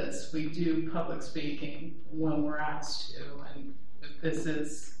do this. We do public speaking when we're asked to, and if this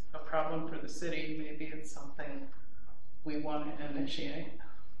is a problem for the city, maybe it's something we want to initiate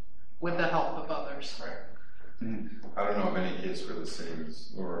with the help of others. Right. I don't know of any case where the city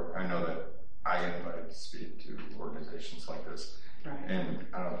was, or I know that I get invited to speak to organizations like this, Right. and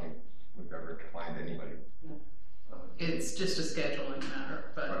I don't think we've ever declined anybody. No. It's just a scheduling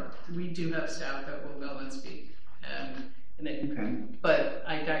matter, but we do have staff that will go and speak. But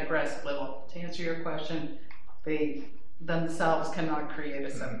I digress a little. To answer your question, they themselves cannot create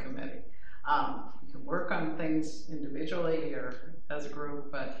a subcommittee. You can work on things individually or as a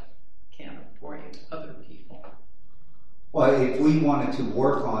group, but can't appoint other people. Well, if we wanted to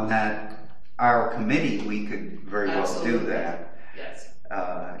work on that, our committee, we could very well do that. Yes.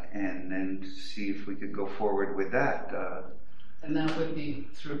 And then see if we could go forward with that. And that would be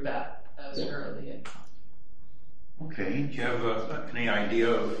through Beth as early as. Okay. Do you have any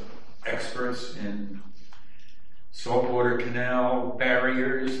idea of experts in saltwater canal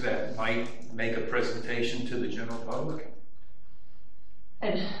barriers that might make a presentation to the general public?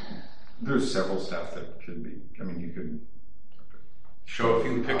 There's several staff that could be. I mean, you could show a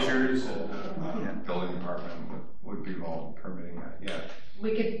few pictures. Building department would be involved in permitting that. Yeah.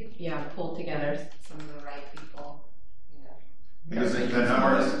 We could, pull together some of the right people. Because then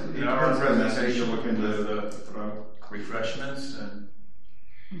our presentation look into the refreshments and.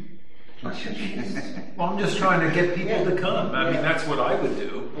 Well, I'm just trying to get people to come. I mean, that's what I would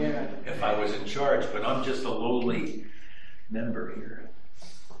do if I was in charge, but I'm just a lowly member here.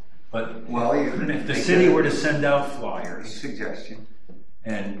 But if the city were to send out flyers, suggestion,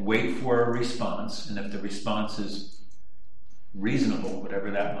 and wait for a response, and if the response is reasonable,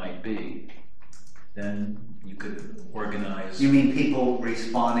 whatever that might be, then you could organize. You mean people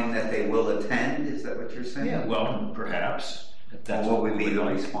responding that they will attend? Is that what you're saying? Yeah, well, perhaps. If that's what would be the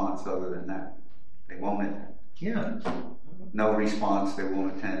like. response other than that? They won't attend. Yeah. No response, they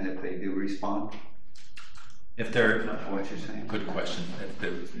won't attend if they do respond? If they're, what you're saying? Good question.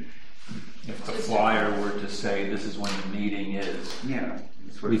 If the flyer were to say this is when the meeting is,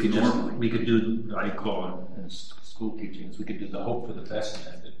 we could do, I call it in school teachings, we could do the hope for the best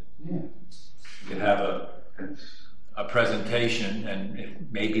method. Yeah. We could have a presentation, and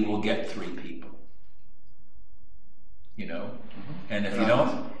maybe we'll get 3 people. And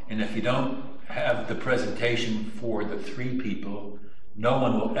if you don't have the presentation for the 3 people, no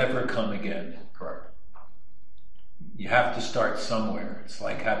one will ever come again. Correct. You have to start somewhere. It's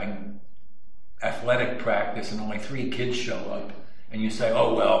like having athletic practice and only 3 kids show up, and you say,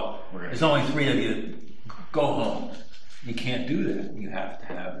 "Oh well, there's only 3 of you. Go home." You can't do that. You have to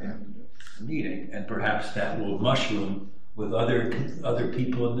have meeting, and perhaps that will mushroom with other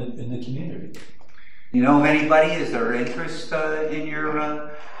people in the community. You know of anybody? Is there interest in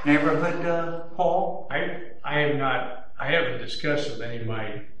your neighborhood, Paul? I have not. I haven't discussed with any of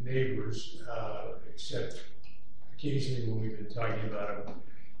my neighbors, except occasionally when we've been talking about them,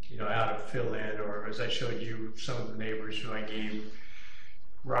 how to fill in, or as I showed you, some of the neighbors who I gave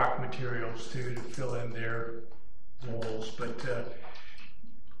rock materials to fill in their walls. But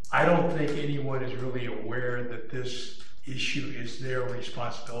I don't think anyone is really aware that this issue is their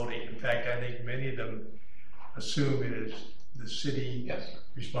responsibility. In fact, I think many of them assume it is the city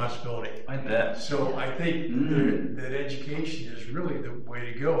responsibility. I bet. So I think that education is really the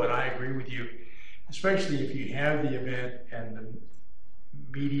way to go, and I agree with you, especially if you have the event and the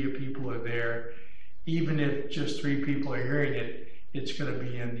media people are there. Even if just 3 people are hearing it, it's going to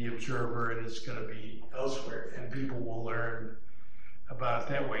be in the Observer and it's going to be elsewhere, and people will learn about it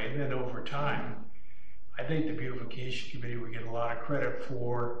that way. And then over time, I think the Beautification Committee would get a lot of credit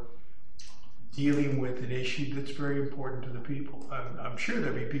for dealing with an issue that's very important to the people. I'm sure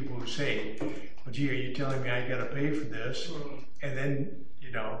there'll be people who say, well, gee, are you telling me I got to pay for this? And then,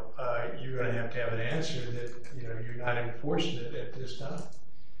 you're going to have an answer that, you're not enforcing it at this time.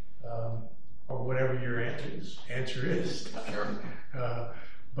 Or whatever your answer is. Sure.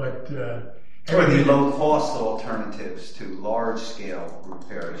 Or the low-cost alternatives to large-scale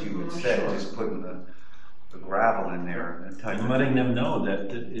repairs, you would say, just putting the gravel in there. And letting them know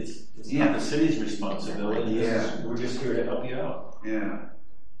that it's not the city's responsibility. We're just here to help you out. Yeah,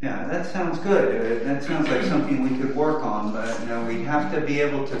 that sounds good. That sounds like something we could work on. But we have to be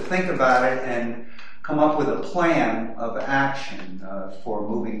able to think about it and come up with a plan of action for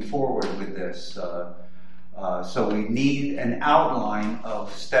moving forward with this. So we need an outline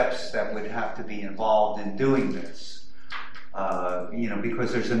of steps that would have to be involved in doing this.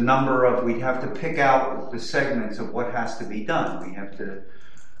 Because there's a number of, we'd have to pick out the segments of what has to be done. We have to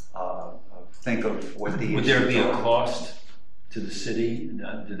think of what the Would there be a cost to the city?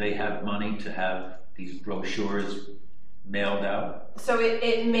 Do they have money to have these brochures mailed out? So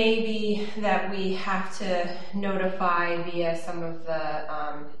it may be that we have to notify via some of the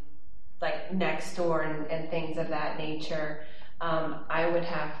like next door and things of that nature. I would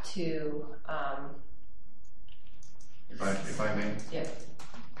have to. If I may, Yes.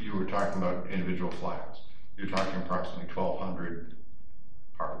 you were talking about individual flyers. You're talking approximately 1,200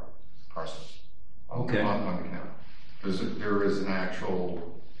 parcels on the canal. There is an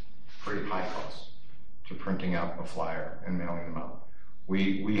actual pretty high cost to printing out a flyer and mailing them out.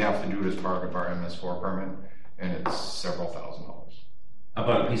 We have to do it as part of our MS4 permit, and it's several $1,000s. How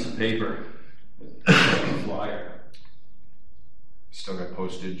about a piece of paper? A flyer. Still got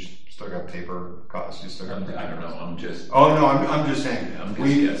postage, still got paper costs, you still got. I don't know. I'm just. Oh no, I'm just saying. I'm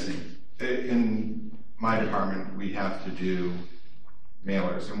just guessing. In my department, we have to do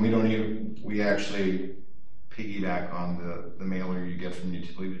mailers, and we actually piggyback on the mailer you get from the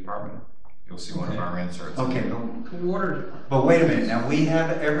utility department. You'll see one of our inserts. Okay, but wait a minute. Now we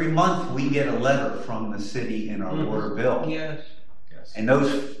have every month we get a letter from the city in our water bill. Yes. And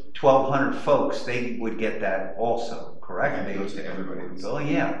those 1,200 folks, they would get that also, correct? And it goes to everybody. Oh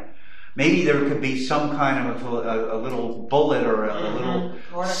yeah. Maybe there could be some kind of a little bullet or a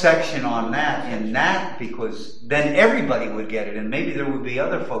little section on that in that, because then everybody would get it, and maybe there would be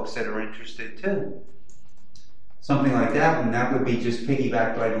other folks that are interested too. Something like that, and that would be just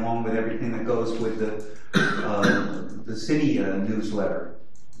piggybacked right along with everything that goes with the city newsletter,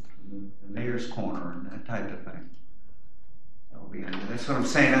 the mayor's corner, and that type of thing. That's what I'm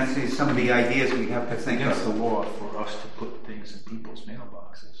saying. That's some of the ideas we have to think Against of. the law for us to put things in people's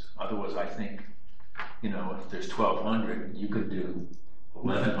mailboxes. Otherwise, I think, if there's 1,200, you could do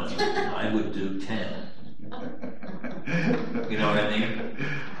 1,100. I would do 10. You know what I mean?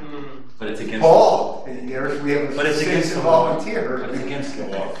 But it's against Paul, we have but it's against the volunteer. But it's against the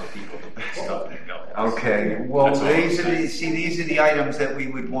law for people to put stuff in their mailboxes. Okay. Well, That's all. these are the items that we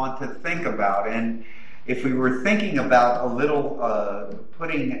would want to think about, and if we were thinking about a little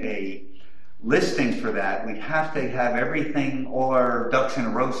putting a listing for that, we'd have to have everything, all our ducks in a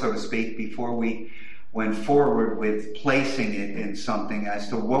row, so to speak, before we went forward with placing it in something as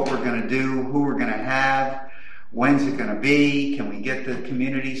to what we're going to do, who we're going to have, when's it going to be, can we get the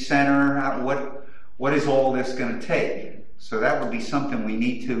community center, what is all this going to take? So that would be something we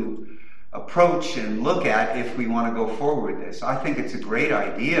need to approach and look at if we want to go forward with this. I think it's a great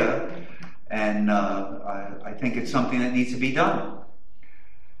idea, and I think it's something that needs to be done.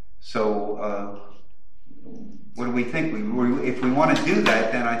 So what do we think? If we want to do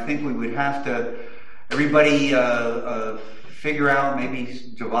that, then I think we would have to, everybody figure out,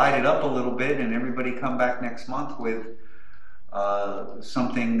 maybe divide it up a little bit, and everybody come back next month with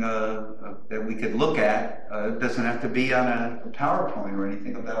something that we could look at. It doesn't have to be on a PowerPoint or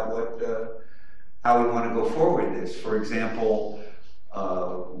anything about how we want to go forward with this. For example,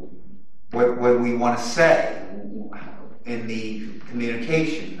 what we want to say in the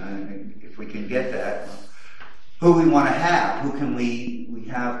communication, if we can get that. Who we want to have, who can we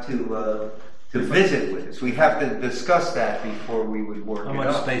have to visit with us. We have to discuss that before we would work How it much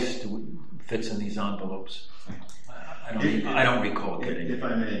up. space fits in these envelopes? I don't recall getting If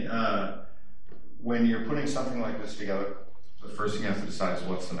I may, when you're putting something like this together, the first thing you have to decide is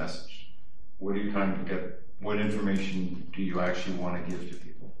what's the message. What are you trying to get? What information do you actually want to give to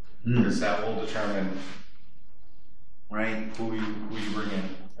people? Because that will determine Right, who you bring in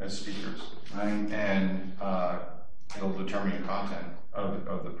as speakers, right. and it'll determine your content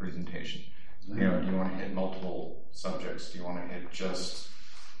of the presentation. You know, do you want to hit multiple subjects? Do you want to hit just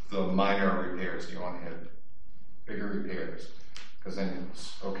the minor repairs? Do you want to hit bigger repairs? Because then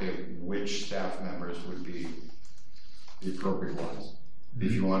it's, okay, which staff members would be the appropriate ones?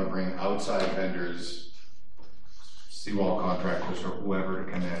 If you want to bring outside vendors, seawall contractors, or whoever to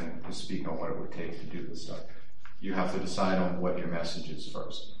come in to speak on what it would take to do this stuff, you have to decide on what your message is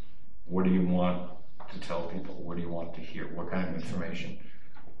first. What do you want to tell people? What do you want to hear? What kind of information?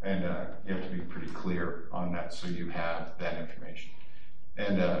 And you have to be pretty clear on that so you have that information.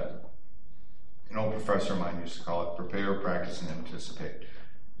 And an old professor of mine used to call it prepare, practice, and anticipate.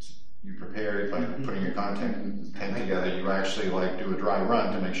 You prepare by putting your content together. You actually do a dry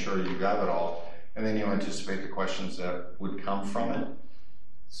run to make sure you got it all. And then you anticipate the questions that would come from it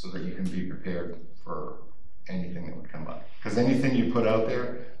so that you can be prepared for anything that would come up. Because anything you put out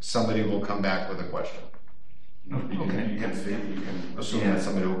there, somebody will come back with a question. You can assume that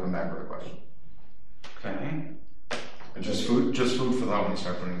somebody will come back with a question. Okay. And just food for thought when you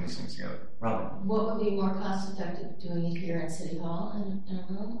start putting these things together. Robin. What would be more cost effective, doing it here at City Hall in a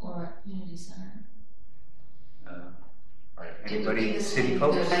room or at Community Center? Right. It would be Anybody the city same.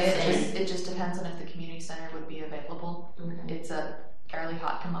 folks? It just depends on if the community center would be available. Okay. It's a fairly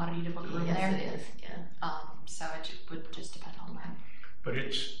hot commodity to book a room Yes, there. it is, yeah. So would just depend on that. But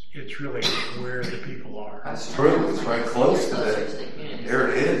it's really where the people are. That's true. It's right close to Closer to the. the community There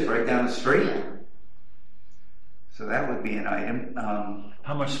it is, right down the street. Yeah. So that would be an item.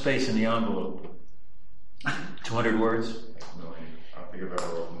 How much space in the envelope? 200 words? I think I've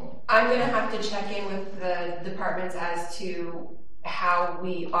ever wrote more. I'm gonna have to check in with the departments as to how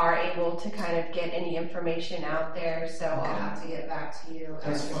we are able to kind of get any information out there, so I'll have to get back to you.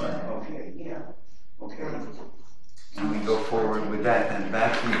 That's as to- fine. Okay. Yeah. Okay. And we go forward with that then.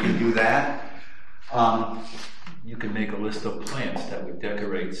 Back, we can do that. You can make a list of plants that would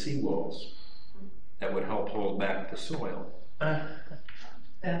decorate seawalls that would help hold back the soil.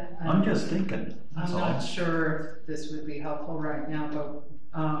 I'm just thinking. I'm not sure if this would be helpful right now, but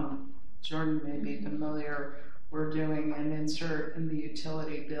Jordan may be familiar. We're doing an insert in the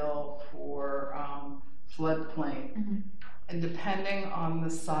utility bill for floodplain. Mm-hmm. And depending on the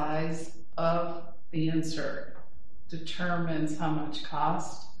size of the insert determines how much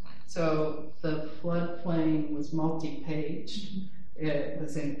cost. So the floodplain was multi-paged. It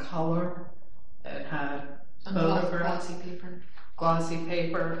was in color. It had photographs. Glossy paper. Glossy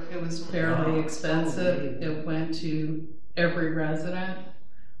paper. It was fairly expensive. It went to every resident.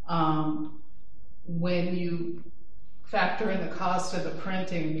 When you factor in the cost of the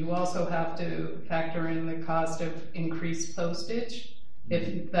printing, you also have to factor in the cost of increased postage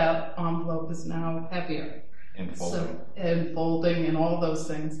if that envelope is now heavier. In folding. And folding and all those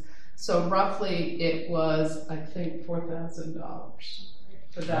things. So roughly it was, I think, $4,000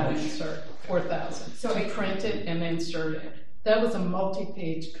 for that insert. $4,000. So we print it and insert it. That was a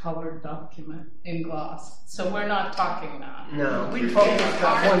multi-page colored document in gloss. So we're not talking that. No, we focused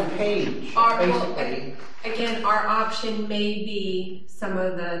on one page, basically. Again, our option may be some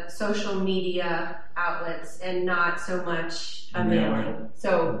of the social media outlets and not so much a mailing.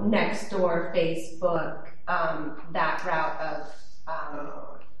 So Nextdoor, Facebook, that route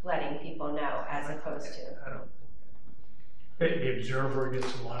of letting people know as opposed to. The Observer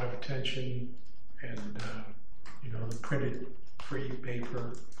gets a lot of attention, and the printed free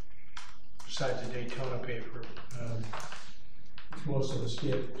paper, besides the Daytona paper, most of us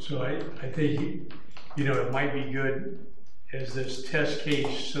get. So I think it might be good as this test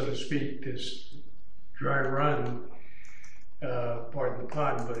case, so to speak, this dry run. Pardon the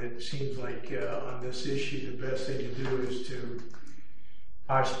pun, but it seems like on this issue, the best thing to do is to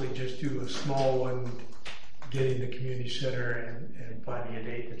possibly just do a small one getting the community center and finding a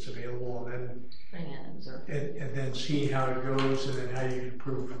date that's available, and then Bring in and observe. and then seeing how it goes, and then how you can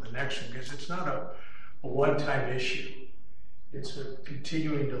improve for the next one, because it's not a one-time issue. It's a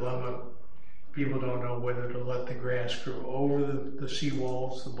continuing dilemma. People don't know whether to let the grass grow over the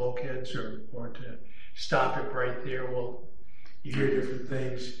seawalls, the bulkheads, or to stop it right there. Well, you hear different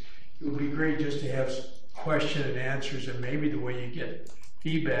things. It would be great just to have question and answers, and maybe the way you get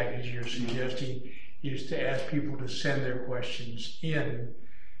feedback, as you're suggesting, is to ask people to send their questions in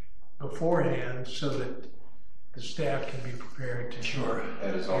beforehand so that the staff can be prepared to. Sure.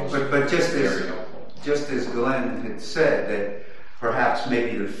 That is also But just very helpful. as Glenn had said, that perhaps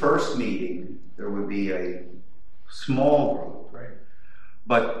maybe the first meeting there would be a small group, Right.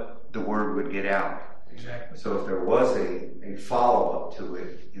 but the word would get out. Exactly. So if there was a follow-up to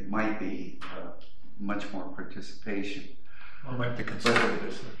it, it might be much more participation. I might have to consider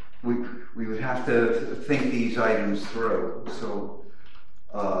this. We would have to think these items through. So,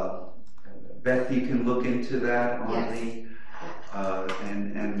 Beth, you can look into that on Yes.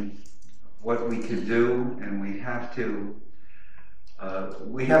 and what we could do, and we have to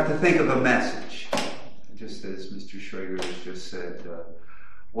think of a message, just as Mr. Schrager has just said.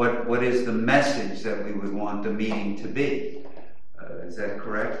 What is the message that we would want the meeting to be? Is that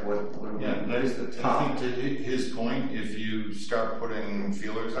correct? Yeah, what is the I top? think to his point, if you start putting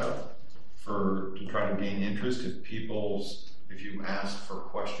feelers out to try to gain interest, if you ask for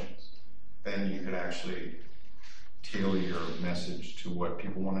questions, then you could actually tailor your message to what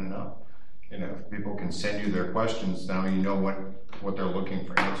people want to know. You know, if people can send you their questions, now you know what they're looking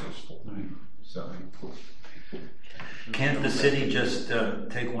for answers for. So. Can't the city just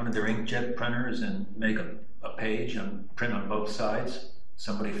take one of their inkjet printers and make a page and print on both sides?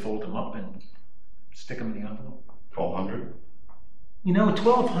 Somebody fold them up and stick them in the envelope? 1,200? You know,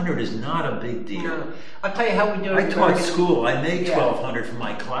 1,200 is not a big deal. No. I'll tell you how we do it. I taught school. I made Yeah. 1,200 for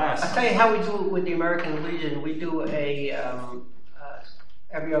my class. I'll tell you how we do it with the American Legion. We do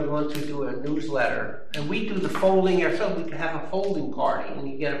every other month we do a newsletter, and we do the folding ourselves. We can have a folding party, and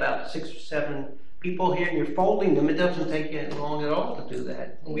you get about 6 or 7 people here, and you're folding them. It doesn't take you long at all to do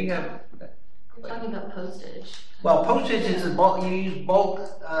that. We have. We're talking about postage. Well, postage is you use bulk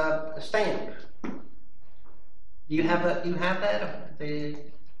stamp. Do you have that? You have that? The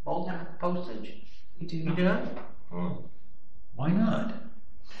bulk postage? We do You not. do not? Why not?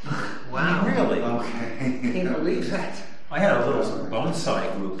 Wow. Really? Okay. Can't believe that. I had a little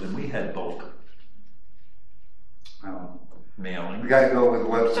bonsai group, and we had bulk mailing. We got to go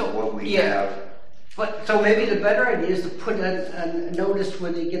with So, what we yeah. have. But so maybe the better idea is to put a notice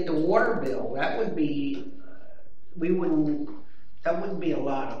where they get the water bill. That would be, that wouldn't be a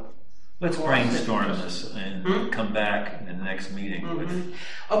lot of. Let's brainstorm this and come back in the next meeting with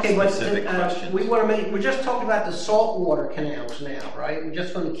Okay, but specific questions. we want to we're just talking about the saltwater canals now, right? We're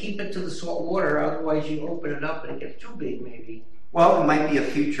just going to keep it to the salt water, otherwise you open it up and it gets too big maybe. Well, it might be a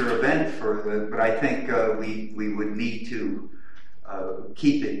future event but I think we would need to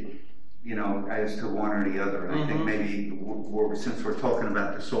keep it, as to one or the other. I think maybe since we're talking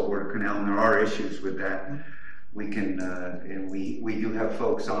about the saltwater canal and there are issues with that, we can, and we do have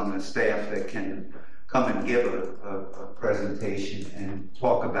folks on the staff that can come and give a presentation and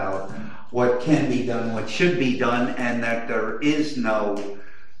talk about what can be done, what should be done, and that there is no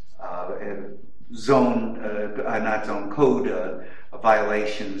not zone code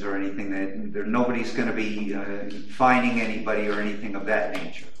violations or anything. That nobody's going to be fining anybody or anything of that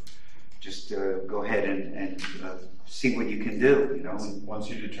nature. Just go ahead and see what you can do. Once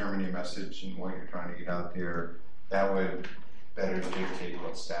you determine your message and what you're trying to get out there, that would better dictate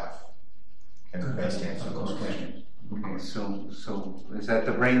what staff can best answer those questions. Okay, so is that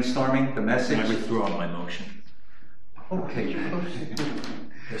the brainstorming, the message? I withdraw my motion. Okay.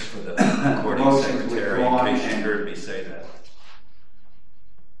 Just for the recording Motion's secretary, withdrawn in case you and- heard me say that.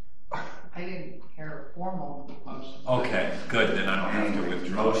 I didn't hear a formal motion. Okay, good, then I don't have to Anyway,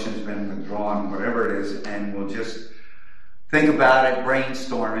 withdraw. motion's been withdrawn, whatever it is, and we'll just think about it,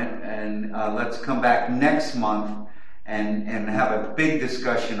 brainstorm it, and let's come back next month and have a big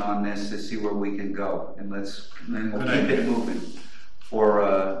discussion on this to see where we can go, and we'll keep it moving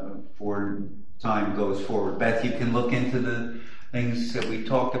for time goes forward. Beth, you can look into the things that we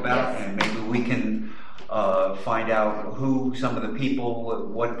talked about, Yes. and maybe we can find out who some of the people,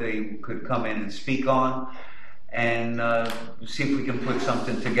 what they could come in and speak on, and see if we can put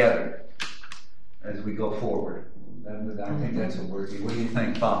something together as we go forward. I think that's a worthy. What do you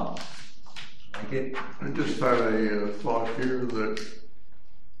think, Bob? Like it? I just had a thought here that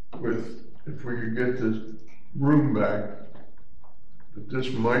if we could get this room back, that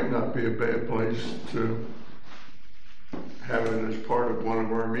this might not be a bad place to have it as part of one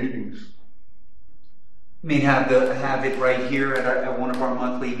of our meetings. I mean, have it right here at one of our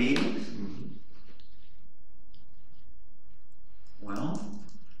monthly meetings? Well,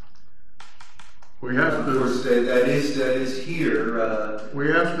 We have of course, to, that is here. we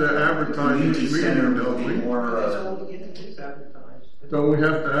have to advertise Community this center meeting, will don't be we? more. It's advertised. Don't we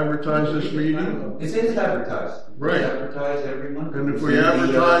have to advertise this meeting? It is advertised. Right. It's advertised every month. And if It's we in the,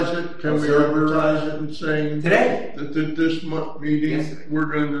 advertise it, can we Observer, advertise it and saying today? that this meeting, Yesterday. we're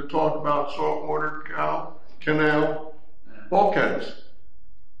going to talk about saltwater canal bulkheads?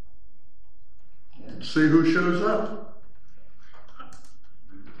 See who shows up.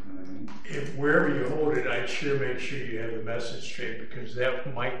 If wherever you hold it, I'd sure make sure you have the message straight, because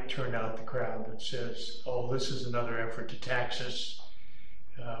that might turn out the crowd that says, oh, this is another effort to tax us,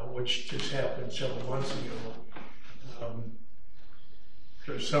 which just happened several months ago.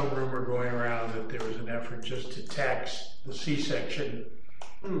 There's some rumor going around that there was an effort just to tax the C-section,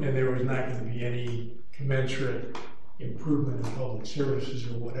 and there was not going to be any commensurate improvement in public services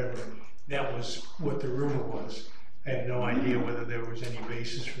or whatever. That was what the rumor was. I have no idea whether there was any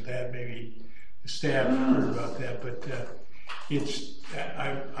basis for that. Maybe the staff heard about that, but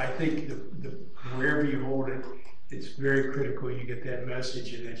I think wherever you hold it, it's very critical you get that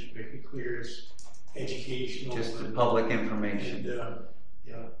message and that you make it clear as educational. Just the public information. And,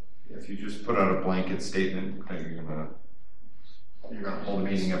 yeah. If you just put out a blanket statement that you're gonna hold a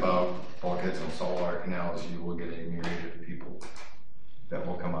meeting about bulkheads and saltwater canals, you will get a myriad of people that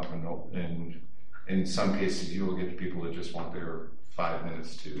will come up and in some cases you will get people that just want their 5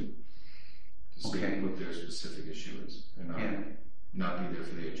 minutes to speak what their specific issue is and not be there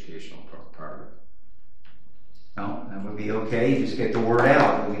for the educational part of it. No, that would be okay. Just get the word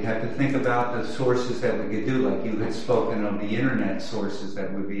out. We'd have to think about the sources that we could do, like you had spoken of the internet sources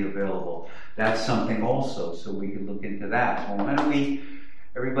that would be available. That's something also, so we could look into that. Well, why don't we,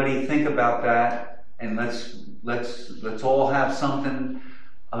 everybody, think about that, and let's all have something,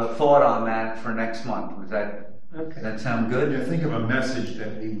 thought on that for next month. Does that sound good? Yeah, think of a message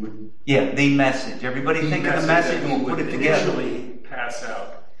that we would. Yeah, the message. Everybody think of the message. We'll put it together. Initially pass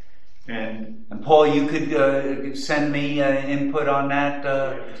out. And Paul, you could send me input on that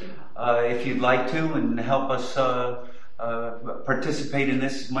if you'd like to, and help us participate in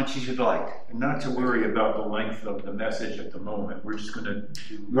this as much as you'd like. not to worry about the length of the message at the moment. We're just going to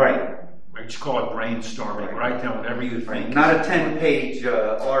do. Right. I just call it brainstorming. Write down whatever you think. Not a 10-page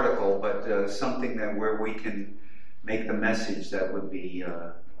article, but something where we can make the message that would be.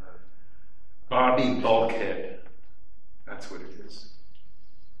 Bobby Bulkhead. That's what it is.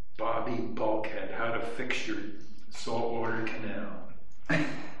 Bobby Bulkhead. How to fix your saltwater canal.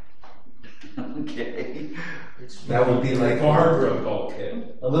 Okay. That would be like Barbara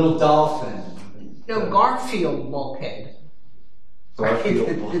Bulkhead. a little dolphin. No, Garfield bulkhead. Garfield.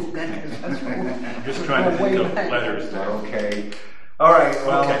 I'm just trying to think of letters there. Okay. All right.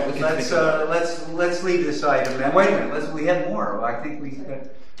 Well, Okay, we can think about let's leave this item. Now, wait a minute. We have more. I think we got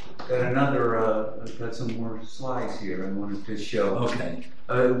another. Got some more slides here. I wanted to show. Okay.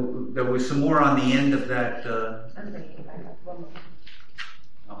 There was some more on the end of that.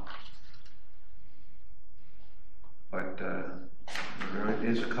 But there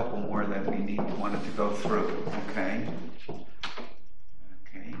is a couple more that we wanted to go through. Okay.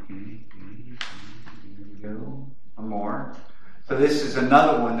 Okay. Here we go. One more. So this is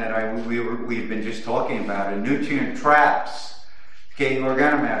another one that we've been just talking about. Nutrient traps, decaying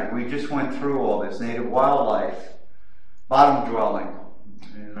organic matter. We just went through all this. Native wildlife, bottom dwelling,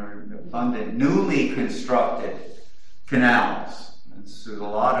 abundant, newly constructed canals. There's a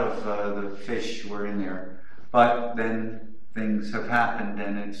lot of the fish were in there. But then things have happened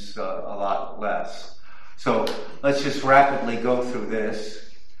and it's a lot less. So let's just rapidly go through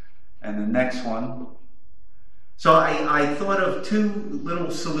this. And the next one. So I thought of two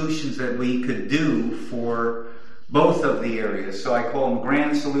little solutions that we could do for both of the areas. So I call them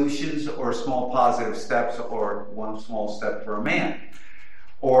grand solutions, or small positive steps, or one small step for a man.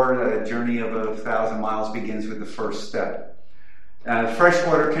 Or the journey of 1,000 miles begins with the first step.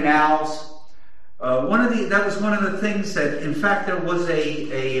 Freshwater canals. That was one of the things that, in fact, there was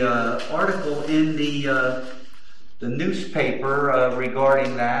a article in the newspaper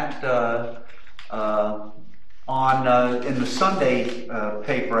regarding that in the Sunday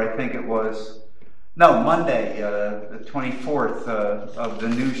paper, I think it was. No, Monday, the 24th of the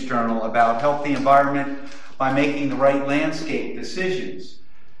News Journal, about healthy environment by making the right landscape decisions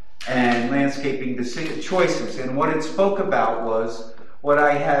and landscaping choices. And what it spoke about was what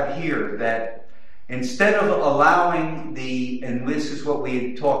I have here, that instead of allowing and this is what we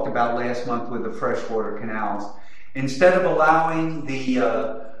had talked about last month with the freshwater canals, Instead of allowing the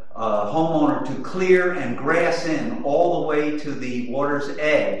homeowner to clear and grass in all the way to the water's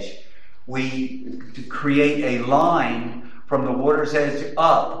edge, we create a line from the water's edge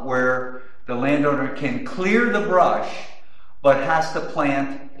up where the landowner can clear the brush, but has to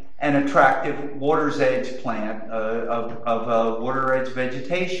plant an attractive water's edge plant of water edge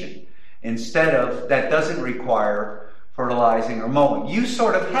vegetation. Instead of, that doesn't require fertilizing or mowing. You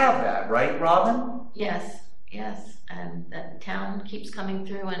sort of have that, right, Robin? Yes, and the town keeps coming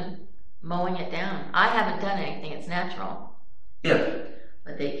through and mowing it down. I haven't done anything, it's natural. Yeah.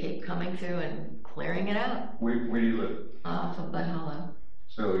 But they keep coming through and clearing it out. Where do you live? Off of Bud Hollow.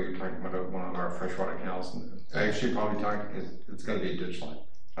 So you're talking about one of our freshwater canals. Actually, probably talking, it's got to be a ditch line,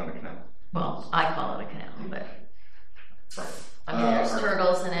 not a canal. Well, I call it a canal, but I mean, there's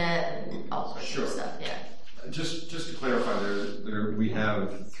turtles in it and all sorts of stuff, yeah. Just to clarify, we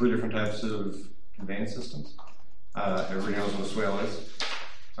have 3 different types of conveyance systems. Everybody knows what a swale is.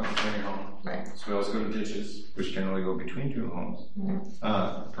 It's between your home. Right. Swales go to ditches, which generally go between 2 homes,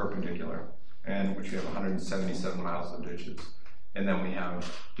 perpendicular, and which we have 177 miles of ditches. And then we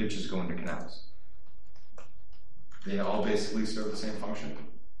have ditches going to canals. They all basically serve the same function.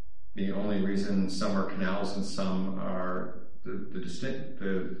 The only reason some are canals and some are the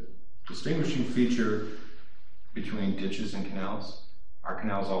distinguishing feature between ditches and canals. Our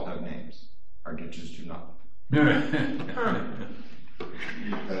canals all have names. Our ditches do not. That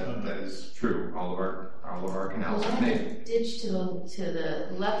is true. All of our canals have names. A ditch to the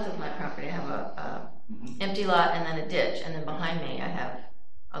left of my property. I have a empty lot and then a ditch, and then behind me I have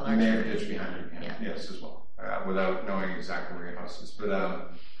a large. You may have a ditch behind you. Yeah. Yes, as well. Without knowing exactly where your house is,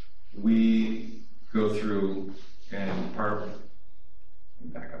 but we go through and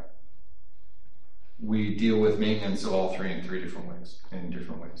back up. We deal with maintenance of all 3 in 3 different ways.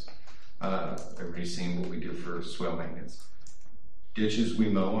 Everybody's seen what we do for swale maintenance. Ditches we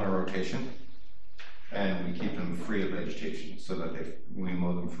mow on a rotation, and we keep them free of vegetation so that we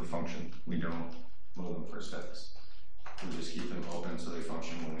mow them for function. We don't mow them for aesthetics. We just keep them open so they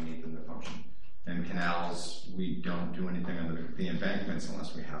function when we need them to function. And canals, we don't do anything on the embankments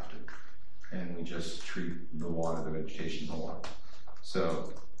unless we have to. And we just treat the water, the vegetation in the water.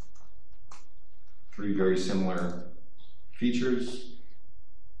 So, 3 very similar features,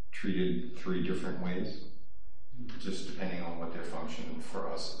 treated 3 different ways, just depending on what their function for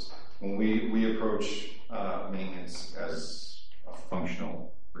us is. When we approach maintenance as a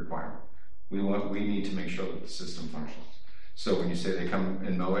functional requirement, we need to make sure that the system functions. So when you say they come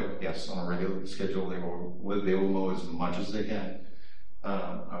and mow it, yes, on a regular schedule, they will mow as much as they can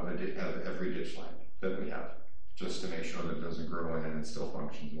of every ditch line that we have, just to make sure that it doesn't grow in and it still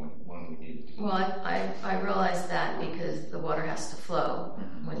functions when we need it to. Well, I realize that because the water has to flow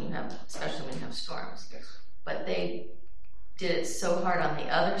especially when you have storms. Yes. But they did it so hard on the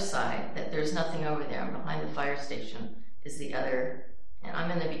other side that there's nothing over there. And behind the fire station is the other, and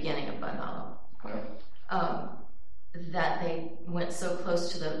I'm in the beginning of Bud Hollow. Yeah. That they went so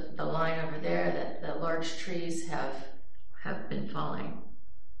close to the line over there that the large trees have been falling.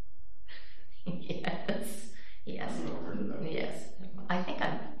 Yes. I think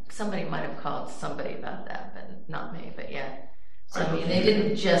somebody might have called somebody about that, but not me. But yeah. So I mean, they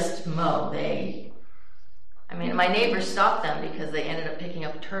didn't just mow. My neighbor stopped them because they ended up picking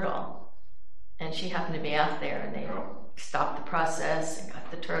up turtle, and she happened to be out there, and they stopped the process and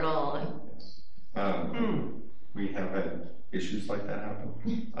got the turtle and. We have had issues like that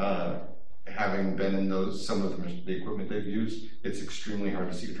happen. Having been in some of the equipment they've used, it's extremely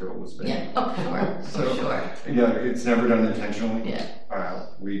hard to see a turtle with spin. Yeah, for sure. Yeah, it's never done intentionally. Yeah.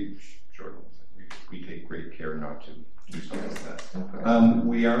 We take great care not to do something like that.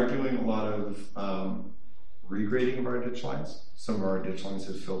 We are doing a lot of regrading of our ditch lines. Some of our ditch lines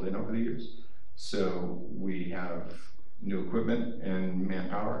have filled in over the years. So we have new equipment and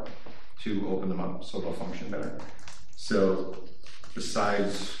manpower to open them up so they'll function better. So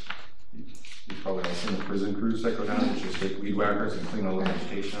besides, you've probably all seen the prison crews that go down and just take weed whackers and clean all the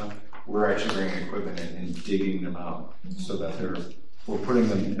vegetation up. We're actually bringing equipment in and digging them out so that we're putting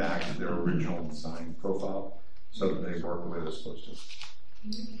them back to their original design profile so that they work the way they're supposed to.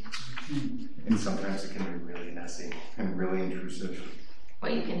 And sometimes it can be really messy and really intrusive.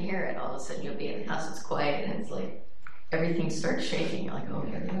 Well, you can hear it. All of a sudden you'll be in the house, it's quiet, and it's like, everything starts shaking. You're like, oh,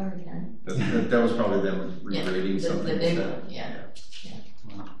 here they are again. That was probably them regrading something. The big one, yeah.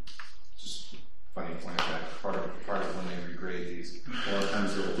 Just funny point back. Part of when they regrade these, a lot of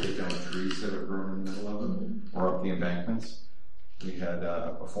times they'll take down trees that are grown in the middle of them or up the embankments. We had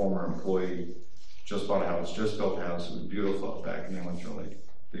a former employee just bought a house, just built a house. It was beautiful out back, and they went through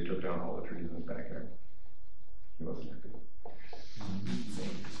they took down all the trees in his backyard. He wasn't happy.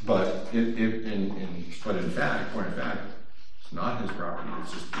 But in fact, it's not his property.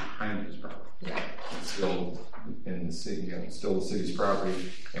 It's just behind his property. Yeah. It's still in the city, still the city's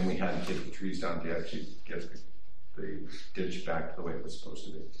property, and we had to get the trees down to actually get the ditch back to the way it was supposed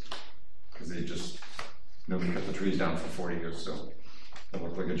to be. Because nobody cut the trees down for 40 years, so it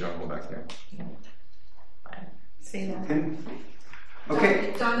looked like a jungle back there. Yeah. See that?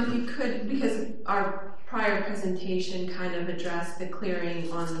 Okay. Don, if you could, because our prior presentation kind of addressed the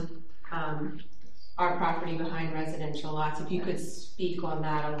clearing on our property behind residential lots, if you could speak on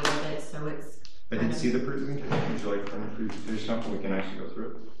that a little bit, so it's. I didn't see the presentation. Would you like to run the presentation up, and we can actually go through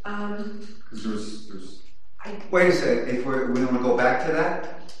it? Because there's. Wait a second. If we want to go back to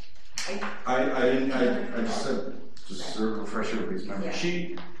that. I just said, just to refresh everybody's memory.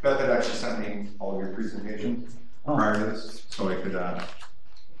 Yeah. Beth had actually sent me all of your presentation prior to this, so I could.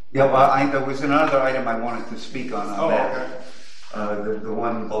 Yeah, well, there was another item I wanted to speak on that. Okay. The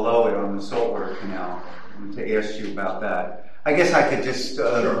one below it on the saltwater canal. I wanted to ask you about that. I guess I could just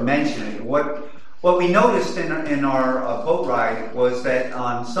mention it. What we noticed in our boat ride was that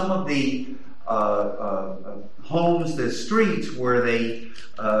on some of the homes, the streets where they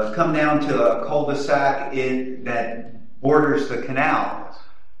come down to a cul-de-sac that borders the canal,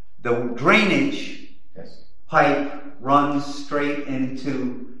 the drainage pipe runs straight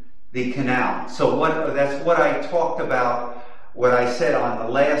into the canal. So that's what I talked about. What I said on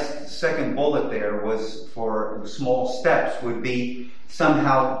the second bullet there was for small steps would be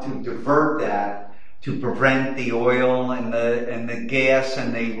somehow to divert that to prevent the oil and the gas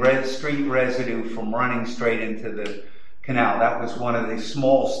and the street residue from running straight into the canal. That was one of the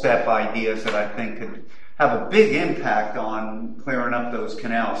small step ideas that I think could have a big impact on clearing up those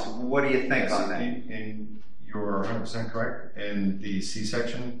canals. What do you think on that? You're 100% correct. In the C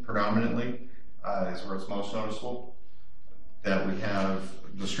section, predominantly, is where it's most noticeable. That we have,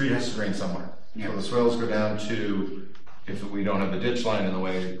 the street has to drain somewhere. Yeah. So the swales go down to, if we don't have a ditch line in the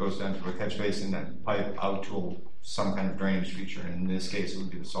way, it goes down to a catch basin that pipe out to some kind of drainage feature. And in this case, it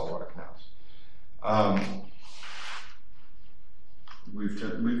would be the saltwater canals.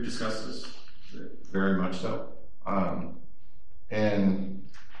 We've discussed this very much so. And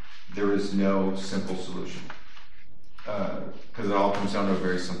there is no simple solution. Because it all comes down to a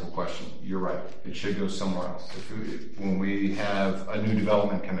very simple question. You're right. It should go somewhere else. When we have a new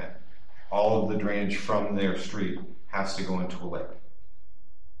development come in, all of the drainage from their street has to go into a lake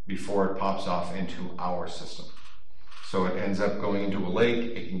before it pops off into our system. So it ends up going into a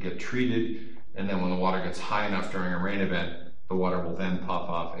lake, it can get treated, and then when the water gets high enough during a rain event, the water will then pop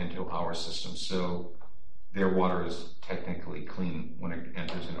off into our system. So their water is technically clean when it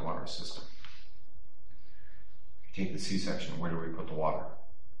enters into our system. Take the C section, where do we put the water?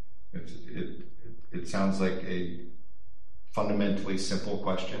 It sounds like a fundamentally simple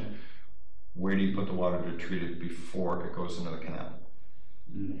question. Where do you put the water to treat it before it goes into the canal?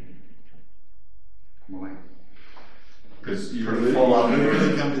 Because you really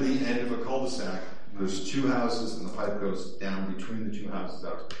come to the end of a cul-de-sac, there's two houses and the pipe goes down between the two houses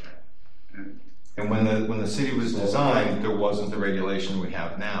out to the canal. And when the city was designed, there wasn't the regulation we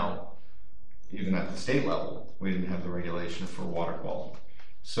have now, even at the state level. We didn't have the regulation for water quality.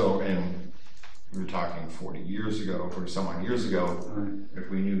 So, and we were talking 40 years ago, or some odd years ago, if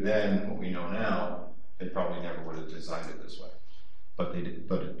we knew then what we know now, they probably never would have designed it this way. But they did,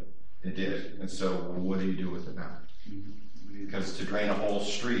 it did. And so what do you do with it now? Because to drain a whole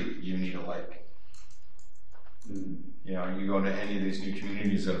street, you need a lake. You know, you go into any of these new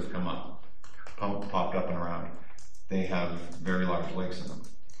communities that have come up, popped up and around, they have very large lakes in them.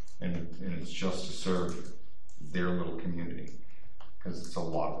 And it's just to serve their little community, because it's a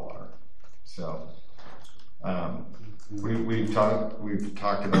lot of water. So we've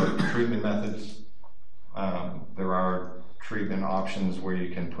talked about treatment methods. There are treatment options where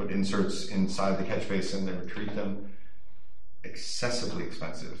you can put inserts inside the catch basin that would treat them. Excessively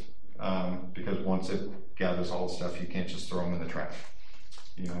expensive, because once it gathers all the stuff, you can't just throw them in the trash.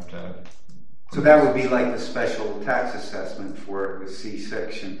 You have to. So that would be like the special tax assessment for the C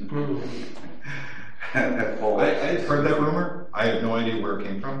section. I had heard that rumor. I have no idea where it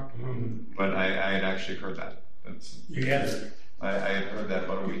came from, but I had actually heard that. Yes. I had heard that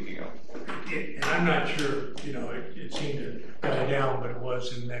about a week ago. And I'm not sure, it seemed to die down, but it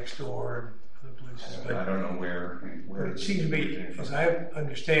was in next door and other places. But I don't know where it seems to me, as I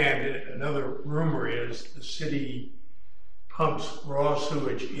understand it, another rumor is the city pumps raw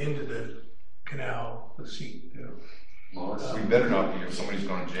sewage into the canal. Well, we better not be, or somebody's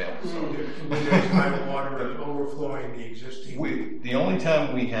going to jail. So. There's high water overflowing the existing. The only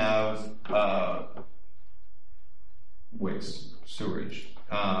time we have waste, sewage,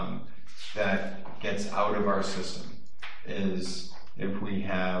 that gets out of our system is if we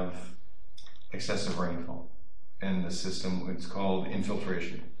have excessive rainfall. And the system, it's called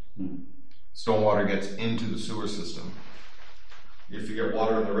infiltration. Stormwater gets into the sewer system. If you get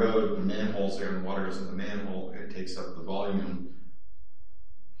water in the road, the manhole's there and water goes in the manhole, it takes up the volume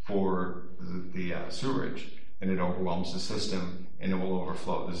for the sewerage, and it overwhelms the system and it will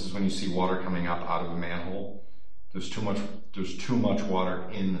overflow. This is when you see water coming up out of a manhole. There's too much water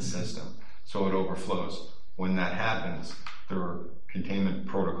in the system, so it overflows. When that happens, there are containment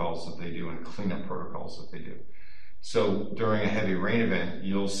protocols that they do and cleanup protocols that they do. So during a heavy rain event,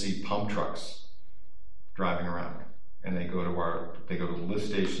 you'll see pump trucks driving around, and they go to the lift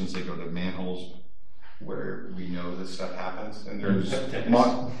stations, they go to manholes where we know this stuff happens, and there's And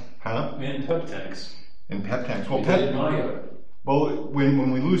pep tanks. In pep tanks. Well,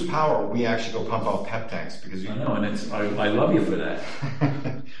 when we lose power, we actually go pump out pep tanks because I know, and I love you for that.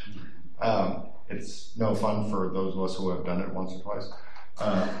 It's no fun for those of us who have done it once or twice,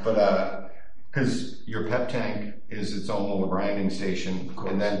 because your pep tank is its own little grinding station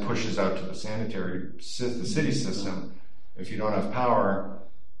and then pushes out to the the city system. If you don't have power,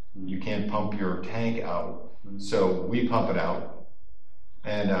 you can't pump your tank out, so we pump it out,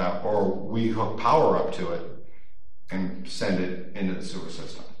 and or we hook power up to it and send it into the sewer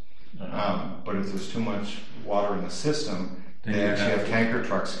system. But if there's too much water in the system, they actually have tanker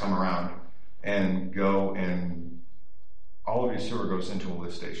trucks come around and go, and all of your sewer goes into a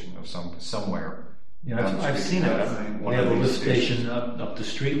lift station of somewhere. Yeah, I've seen it. We have a lift station up the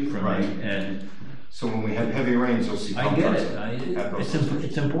street from me, and so when we have heavy rains, you'll see pump I get trucks. it.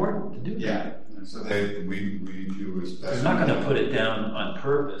 It's important to do that. Yeah. So we do as best. We're not going to put it down on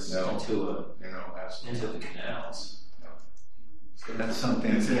purpose into absolutely. the canals. So that's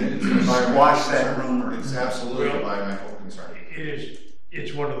something. It's Watch that rumor. It's absolutely an environmental concern.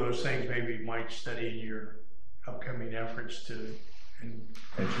 It's one of those things maybe you might study in your upcoming efforts to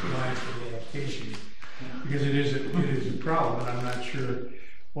compliance with adaptation, because it is a problem, and I'm not sure.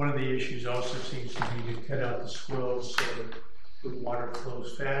 One of the issues also seems to be to cut out the swells so that the water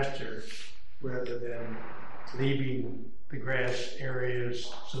flows faster, rather than leaving the grass areas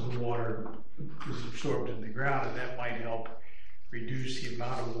so the water is absorbed in the ground, and that might help reduce the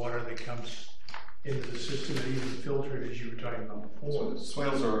amount of water that comes into the system and even filter it, as you were talking about before. So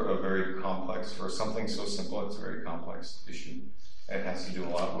swales are a very complex, for something so simple, it's a very complex issue. It has to do a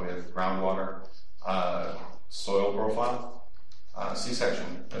lot with groundwater, soil profile,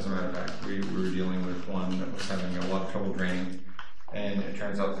 C-section. As a matter of fact, we were dealing with one that was having a lot of trouble draining, and it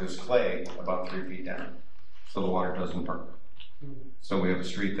turns out there's clay about 3 feet down, so the water doesn't perk. So we have a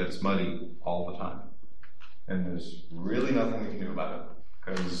street that's muddy all the time, and there's really nothing we can do about it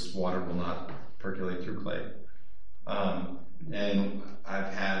because water will not percolate through clay. And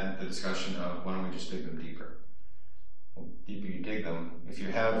I've had the discussion of, why don't we just dig them deeper? Well, the deeper you dig them, if you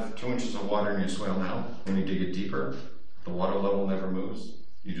have 2 inches of water in your swale now, when you dig it deeper, the water level never moves.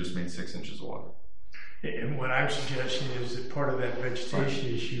 You just made 6 inches of water. And what I'm suggesting is that part of that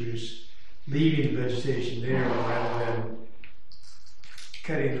vegetation issue is leaving vegetation there rather than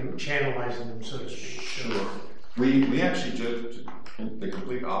cutting them, channelizing them, so to speak. Sure. We actually did the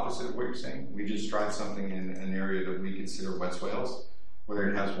complete opposite of what you're saying. We just tried something in an area that we consider wet swales, where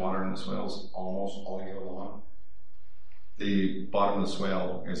it has water in the swales almost all year long. The bottom of the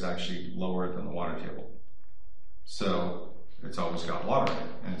swale is actually lower than the water table. So it's always got water in it,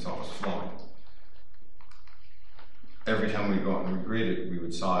 and it's always flowing. Every time we go out and regrade it, we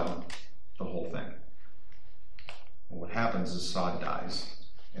would sod the whole thing. And what happens is sod dies,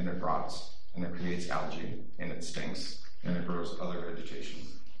 and it rots, and it creates algae, and it stinks, and it grows other vegetation.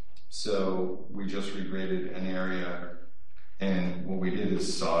 So we just regraded an area, and what we did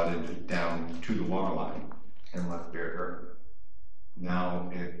is sod it down to the water line and left bare dirt.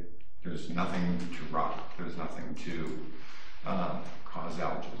 Now there's nothing to rot. There's nothing to cause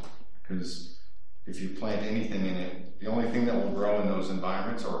algae. Because if you plant anything in it, the only thing that will grow in those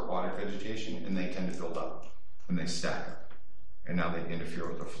environments are aquatic vegetation, and they tend to build up and they stack up. And now they interfere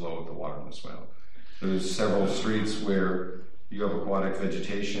with the flow of the water in the swale. There's several streets where you have aquatic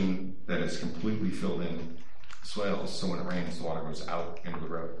vegetation that is completely filled in swales, so when it rains, the water goes out into the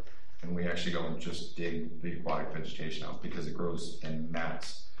road. And we actually go and just dig the aquatic vegetation out because it grows in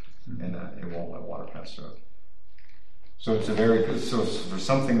mats, and it won't let water pass through it. So it's so for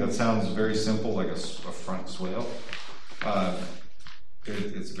something that sounds very simple, like a front swale,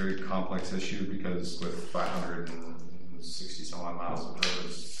 it's a very complex issue, because with 560 some odd miles of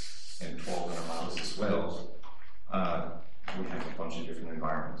roads and 1,200 miles of swales, we have a bunch of different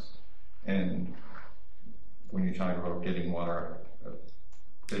environments. And when you're talking about getting water out.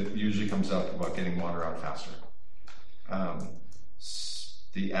 It usually comes out about getting water out faster.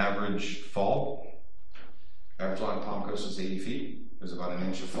 The average line of Palm Coast is 80 feet. There's about an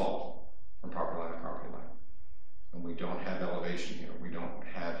inch of fall from property line to property line. And we don't have elevation here. We don't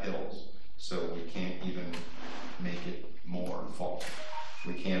have hills. So we can't even make it more fall.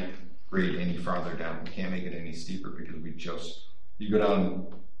 We can't grade any farther down. We can't make it any steeper because you go down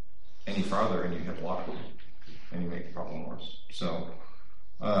any farther and you hit water and you make the problem worse. So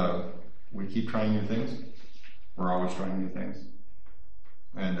we keep trying new things. We're always trying new things.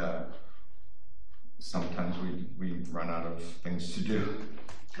 And sometimes we run out of things to do.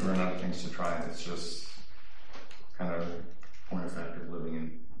 We run out of things to try. It's just kind of point of fact of living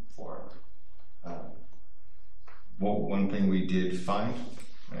in Florida. One thing we did find,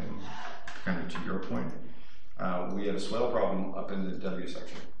 and kind of to your point, we had a swale problem up in the W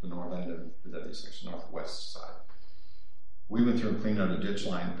section, the north end of the W section, northwest side. We went through and cleaned out a ditch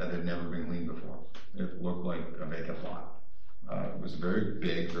line that had never been cleaned before. It looked like a vacant lot. It was a very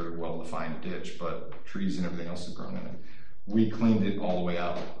big, very well-defined ditch, but trees and everything else had grown in it. We cleaned it all the way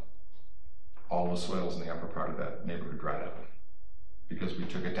out. All the swales in the upper part of that neighborhood dried up because we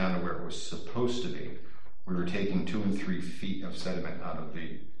took it down to where it was supposed to be. We were taking 2 and 3 feet of sediment out of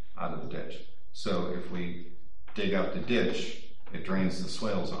the ditch. So if we dig out the ditch, it drains the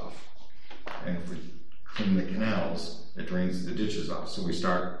swales off. And if we clean the canals, it drains the ditches off. So we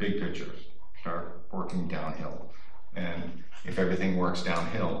start big picture, start working downhill. And if everything works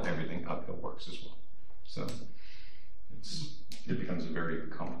downhill, everything uphill works as well. So it becomes a very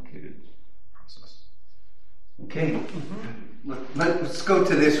complicated process. Okay, let's go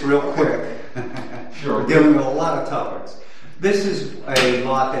to this real quick. Sure. We're dealing with a lot of topics. This is a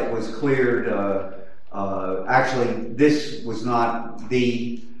lot that was cleared. Actually, this was not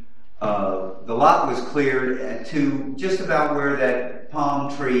the lot was cleared to just about where that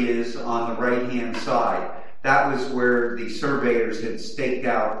palm tree is on the right-hand side. That was where the surveyors had staked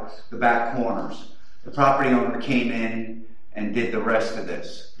out the back corners. The property owner came in and did the rest of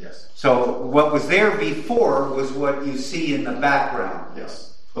this. Yes. So what was there before was what you see in the background.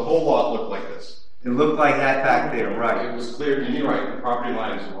 Yes. The whole lot looked like this. It looked like that back there, right? It was cleared, and you're right, the property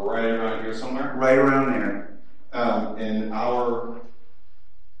line is right around here somewhere. Right around there. And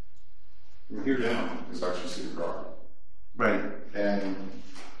from here down is actually city property. Right. And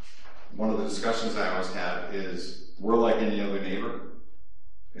one of the discussions I always have is, we're like any other neighbor.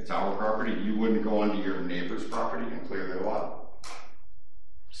 It's our property. You wouldn't go onto your neighbor's property and clear their lot.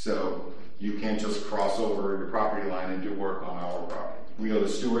 So you can't just cross over your property line and do work on our property. We are the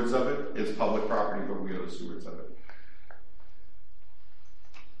stewards of it. It's public property, but we are the stewards of it.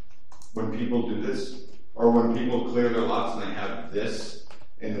 When people do this, or when people clear their lots and they have this,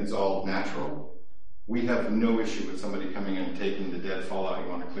 and it's all natural, we have no issue with somebody coming in and taking the dead fall out. You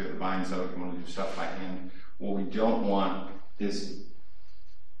want to clear the vines out, you want to do stuff by hand. What we don't want is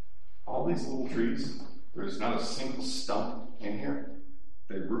all these little trees. There's not a single stump in here.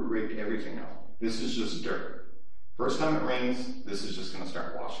 They root raked everything out. This is just dirt. First time it rains, this is just going to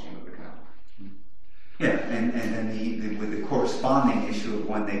start washing into the canal. Yeah, and then with the corresponding issue of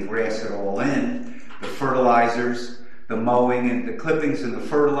when they grass it all in, the fertilizers, the mowing and the clippings and the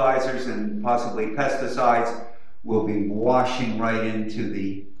fertilizers and possibly pesticides will be washing right into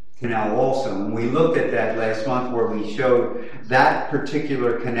the canal also. And we looked at that last month where we showed that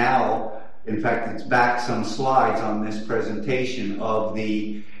particular canal. In fact, it's back some slides on this presentation of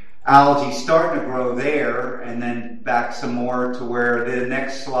the algae starting to grow there, and then back some more to where the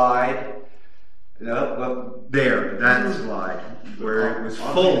next slide, there, that slide, where it was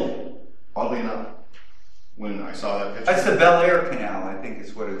full. Oddly enough, when I saw that picture. That's the Bel Air Canal, I think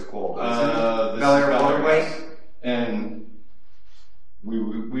is what it's called. Bel Air Waterway? And we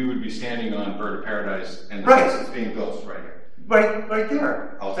would be standing on Bird of Paradise, and it's being built right here. Right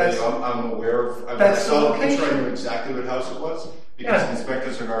there. I'll tell you, I'm aware of. When I saw the picture, I knew exactly what house it was, because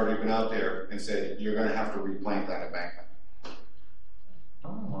inspectors had already been out there and said, you're going to have to replant that embankment.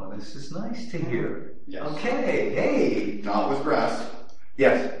 Oh, this is nice to hear. Yes. Okay, hey. Not with grass.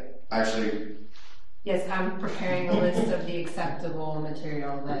 Yes. Actually. Yes, I'm preparing a list of the acceptable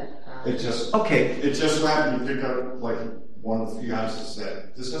material that. It just so happened you pick up like one of the few houses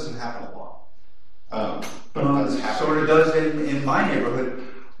that this doesn't happen a lot. But it does happen. Sort of does in my neighborhood.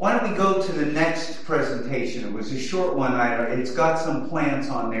 Why don't we go to the next presentation? It was a short one. It's got some plants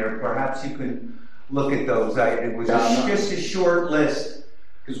on there. Perhaps you can look at those. It was just a short list.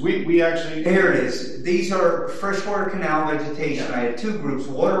 Because we actually... Here it is. These are freshwater canal vegetation. Yeah. I had two groups,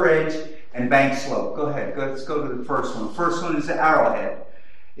 water edge and bank slope. Go ahead. Let's go to the first one. The first one is the Arrowhead.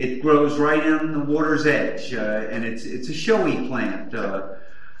 It grows right on the water's edge, and it's a showy plant. The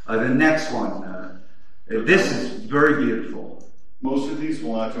next one, this is very beautiful. Most of these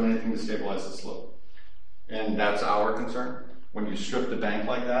will not do anything to stabilize the slope. And that's our concern. When you strip the bank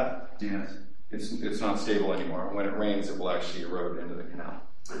like that, Yes. it's not stable anymore. When it rains, it will actually erode into the canal.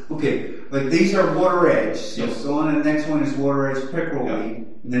 Okay, like these are water edge. So Yes. the one, the next one is water edge pickerel Yeah. weed.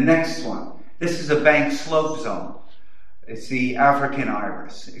 And the next one, this is a bank slope zone. It's the African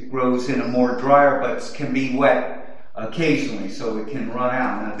iris. It grows in a more drier, but can be wet occasionally, so it can run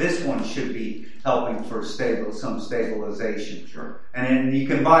out. Now this one should be helping for some stabilization. Sure. And then you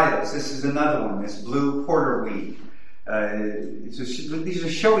can buy those. This is another one, this blue porterweed. These are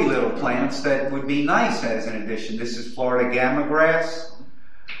showy little plants that would be nice as an addition. This is Florida gamma grass.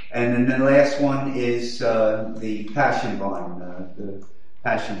 And then the last one is the passion vine, the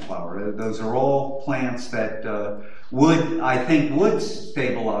passion flower. Those are all plants that would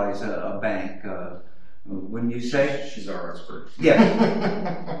stabilize a bank. Wouldn't you say? She's our expert.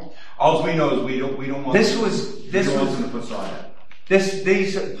 Yeah. All we know is we don't want This to was to put on it.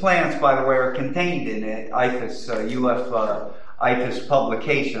 these plants, by the way, are contained in the IFAS IFAS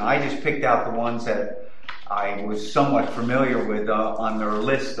publication. I just picked out the ones that I was somewhat familiar with on their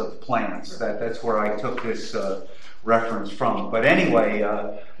list of plants. That's where I took this reference from. But anyway,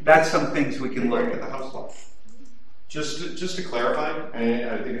 that's some things we can look At at. the house lot. Just to clarify,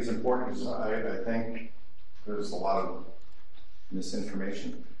 and I think it's important because I think there's a lot of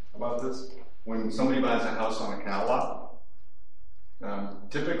misinformation about this. When somebody buys a house on a canal lot,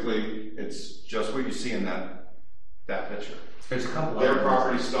 typically it's just what you see in that picture. There's a couple Their of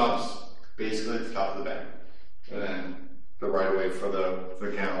property stops basically at the top of the bank, and then the right of way for the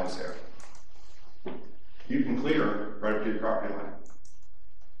canals there. You can clear right up to your property line,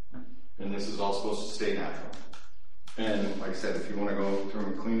 and this is all supposed to stay natural. And like I said, if you want to go through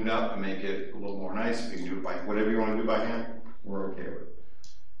and clean it up and make it a little more nice, you can do it by whatever you want to do by hand. We're okay with it.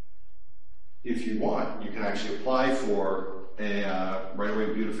 If you want, you can actually apply for a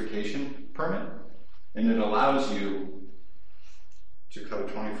right-of-way beautification permit, and it allows you to cut a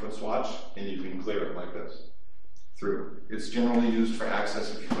 20-foot swatch, and you can clear it like this through. It's generally used for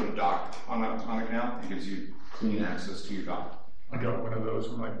access if you put a dock on a canal. It gives you clean access to your dock. I got one of those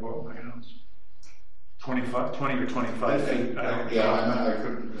when I bought my house. 20 or 25 feet. I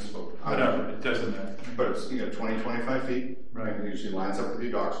couldn't misspoke. Whatever, it doesn't matter. But it's 20, 25 feet. Right. And it usually lines up with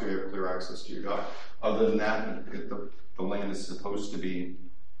your dock, so you have clear access to your dock. Other than that, the land is supposed to be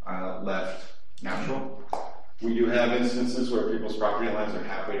left natural. We do have instances where people's property lines are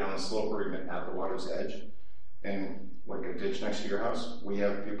halfway down the slope or even at the water's edge, and like a ditch next to your house. We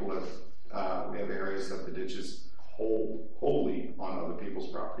have people that we have areas that the ditch is wholly on other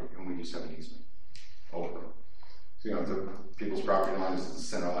people's property, and we just have an easement over them. So the people's property line is the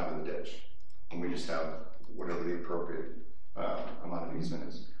center line of the ditch, and we just have whatever the appropriate amount of easement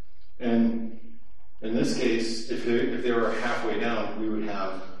is. And in this case, if they were halfway down, we would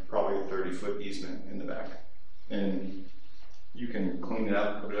have probably a 30-foot easement in the back. And you can clean it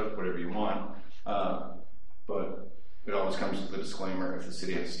up, put it up, whatever you want, but it always comes with a disclaimer if the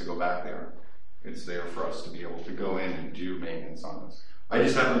city has to go back there. It's there for us to be able to go in and do maintenance on this. I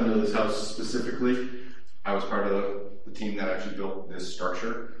just happen to know this house specifically. I was part of the team that actually built this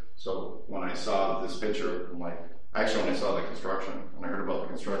structure. So when I saw this picture, I'm like, actually when I saw the construction, when I heard about the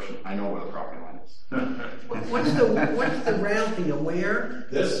construction, I know where the property line is. What's the round thing? Where?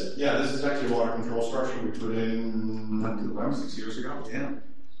 This is actually a water control structure we put in about 6 years ago. Yeah.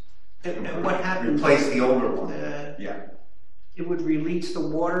 And what happens? Replace the older one. Yeah. It would release the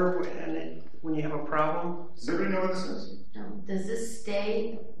water when you have a problem. Does everybody know what this is? Does this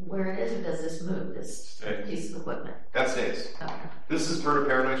stay where it is, or does this move, this piece of equipment? That stays. Okay. This is part of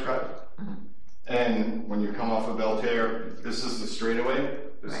Paradise Drive. Mhm. And when you come off of Belterre, this is the straightaway.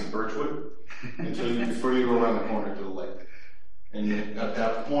 This is Birchwood. Before you go around the corner to the lake. And at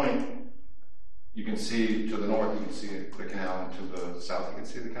that point, you can see to the north, you can see the canal, and to the south, you can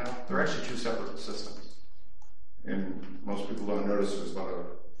see the canal. They're actually two separate systems. And most people don't notice there's about a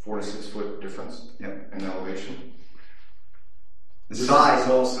 4 to 6 foot difference in elevation. The size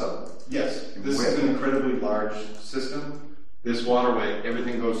also. Yes, this is an incredibly large system. This waterway,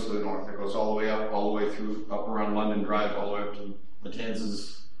 everything goes to the north. It goes all the way up, all the way through, up around London Drive, all the way up to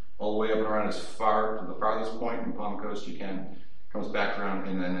Matanzas, all the way up and around as far to the farthest point in Palm Coast you can. Comes back around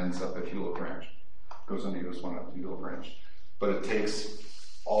and then ends up at Hewlett Branch. Goes on the US 1 up to Hewlett Branch. But it takes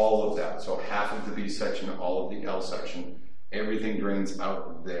all of that. So half of the B section, all of the L section, everything drains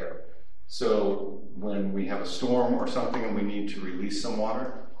out there. So when we have a storm or something and we need to release some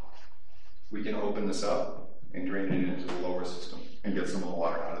water, we can open this up and drain it into the lower system. and get some of the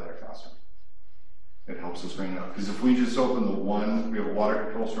water out of there faster. It helps us drain it out. Because if we just open the one, we have a water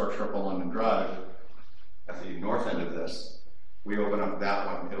control structure up on London Drive at the north end of this. We open up that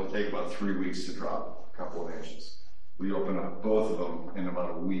one, it'll take about 3 weeks to drop a couple of inches. We open up both of them, in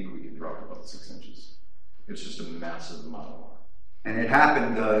about a week we can drop about 6 inches. It's just a massive amount of water. And it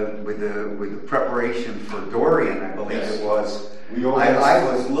happened with the preparation for Dorian, I believe it was. I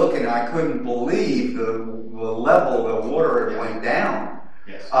was looking, I couldn't believe the level of the water went down.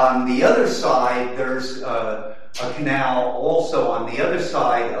 Yes. On the other side, there's a canal also on the other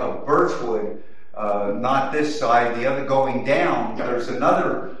side of Birchwood, not this side, the other going down. There's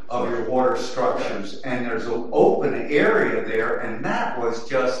another of your water structures, and there's an open area there, and that was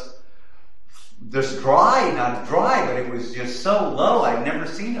just dry, not dry, but it was just so low. I'd never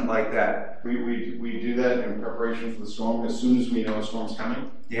seen it like that. We do that in preparation for the storm. As soon as we know a storm's coming,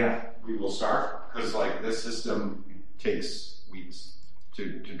 yeah, we will start. Because like this system takes weeks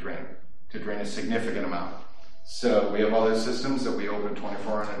to drain a significant amount. So we have other systems that we open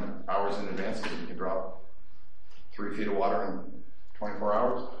 24 hours in advance because we can drop 3 feet of water in 24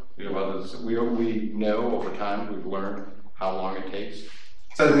 hours. We have others. We know over time, we've learned how long it takes.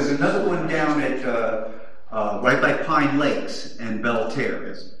 So there's another one down at right by Pine Lakes and Belterre.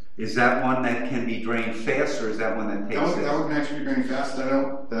 Yes. Is that one that can be drained fast, or is that one that takes? That one can actually be drained fast. I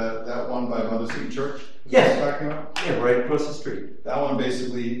know that one by Mother City Church. Yes. Talking about? Yeah, right across the street. That one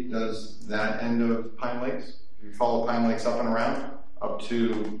basically does that end of Pine Lakes. You follow Pine Lakes up and around up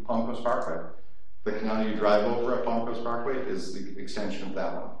to Palm Coast Parkway. The canal you drive over at Palm Coast Parkway is the extension of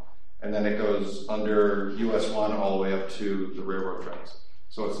that one, and then it goes under US 1 all the way up to the railroad tracks.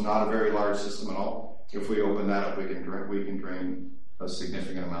 So it's not a very large system at all. If we open that up, we can drain a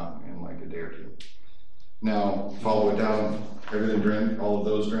significant amount in like a day or two. Now, follow it down, everything drained, all of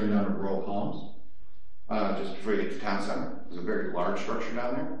those drain down to Royal Palms. Just before you get to town center, there's a very large structure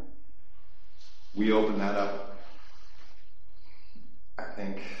down there. We opened that up, I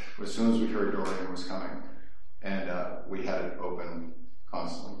think, as soon as we heard Dorian was coming, and we had it open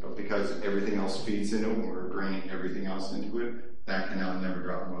constantly. But because everything else feeds into it, and we're draining everything else into it, that canal never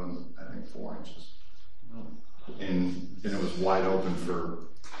dropped more than, I think, 4 inches. And it was wide open for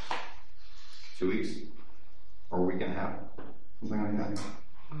 2 weeks or a week and a half, something like that.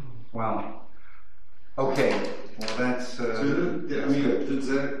 Wow. Okay. Well, that's.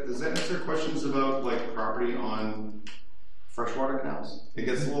 Does that answer questions about like property on freshwater canals? It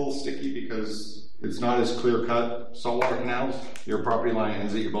gets a little sticky because it's not as clear cut. Saltwater canals, your property line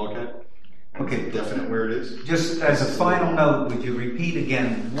ends at your bulkhead. Okay, definite where it is. Just as a final note, would you repeat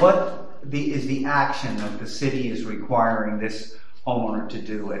again what is the action that the city is requiring this homeowner to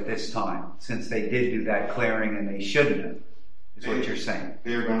do at this time, since they did do that clearing and they shouldn't have, is what you're saying?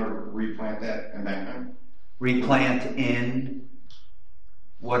 They're going to replant that embankment. Replant in,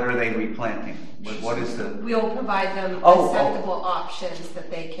 what are they replanting? What is the? We'll provide them acceptable options that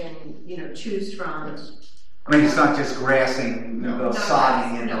they can, choose from. I mean, it's not just grassing,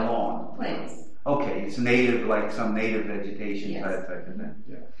 sodding in the lawn. Plants. Okay, it's native, like some native vegetation type of thing.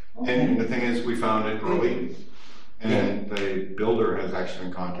 Yeah. And the thing is, we found it early, and the builder has actually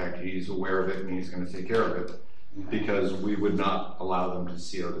been contacted. He's aware of it, and he's going to take care of it, because we would not allow them to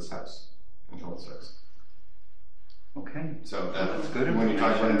seal this house until it's fixed. Okay. So that's good. When you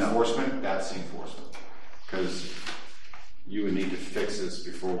talk about enforcement, that's the enforcement, because you would need to fix this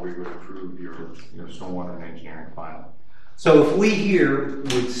before we would approve your stormwater and engineering final. So if we here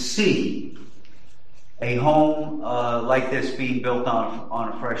would see a home like this being built on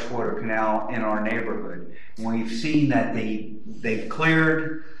a freshwater canal in our neighborhood, we've seen that they've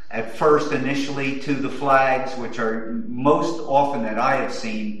cleared at first initially to the flags, which are most often that I have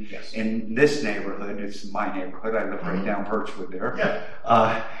seen in this neighborhood. It's my neighborhood. I live right down Birchwood there.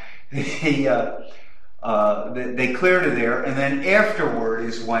 They clear to there, and then afterward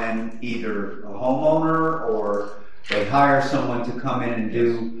is when either a homeowner or they hire someone to come in and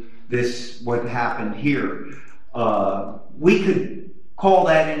do this, what happened here. We could call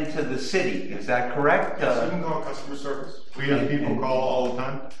that into the city, is that correct? Yes, you can call customer service. We have people call all the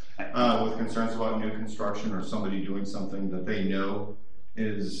time with concerns about new construction or somebody doing something that they know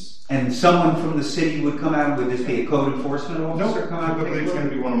is... And someone from the city would come out, would this be a code enforcement officer? No, typically it's going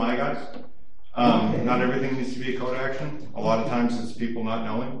to be one of my guys. Not everything needs to be a code action. A lot of times it's people not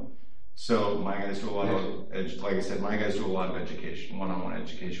knowing. So my guys do a lot of, like I said, my guys do a lot of education, one-on-one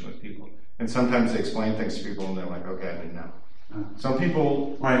education with people. And sometimes they explain things to people and they're like, okay, I didn't know. Some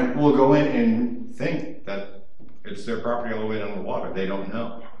people will go in and think that it's their property all the way down the water. They don't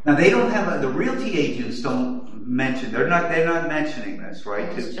know. Now they don't have the realty agents don't mention. They're not mentioning this, right?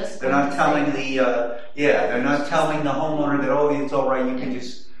 I was just They're going not to telling say they're not telling the homeowner that it's all right. You can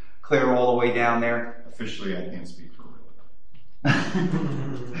just clear all the way down there. Officially, I can't speak for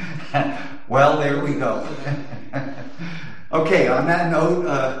real. Well, there we go. Okay, on that note,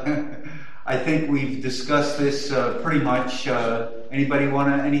 I think we've discussed this pretty much. Anybody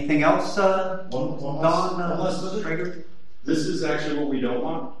want anything else? One last Traeger? This is actually what we don't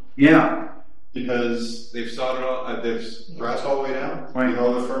want, Yeah. because they've started on, they've grassed all the way down. Right. You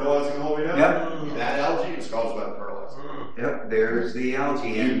know, they're fertilizing the whole way down. Yep. That algae is caused by the fertilizer. Yep. There's the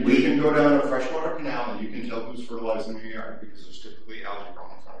algae, and You we can go down a freshwater canal and you can tell who's fertilizing your yard, because there's typically algae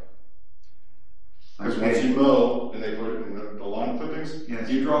growing in front of it. Because once you mow and they put it in the lawn clippings, Yes.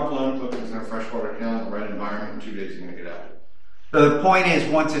 you drop lawn clippings in a freshwater canal in the right environment, in 2 days you're going to get algae. So the point is,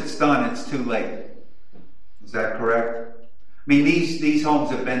 once it's done, it's too late. Is that correct? I mean, these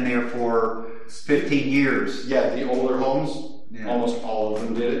homes have been there for 15 years. Yeah, the older homes, Yeah. almost all of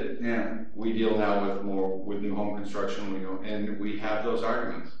them did it. Yeah. We deal now with new home construction, and we have those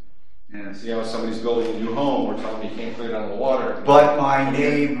arguments. Yes. You know, somebody's building a new home, we're telling them you can't clear down the water. But my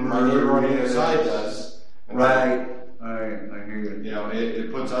neighbor on the other side does. And Right. All right. I hear you. You know,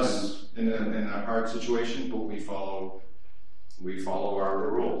 it puts us in a hard situation, but we follow our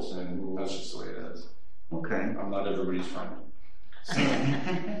rules, and that's just the way it is. Okay. I'm not everybody's friend.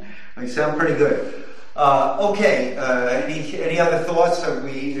 They sound pretty good. Okay. Any other thoughts?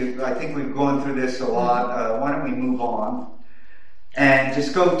 I think we've gone through this a lot. Why don't we move on and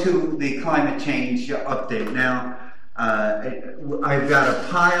just go to the climate change update now? I've got a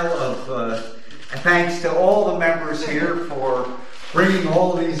pile of thanks to all the members here for bringing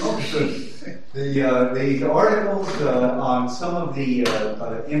all these the articles on some of the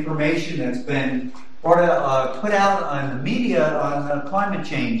information that's been put out on the media on climate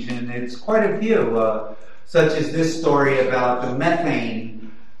change, and it's quite a few, such as this story about the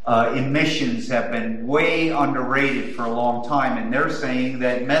methane emissions have been way underrated for a long time, and they're saying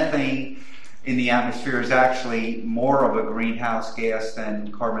that methane in the atmosphere is actually more of a greenhouse gas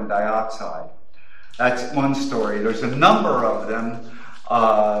than carbon dioxide. That's one story. There's a number of them.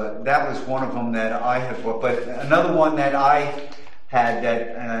 That was one of them that I had bought, but another one that I had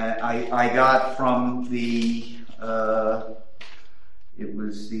that I got from the it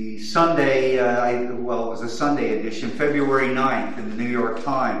was the Sunday it was a Sunday edition, February 9th in the New York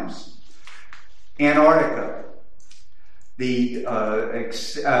Times. Antarctica, the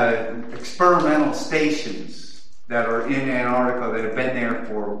experimental stations that are in Antarctica that have been there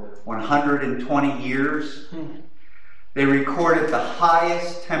for 120 years, they recorded the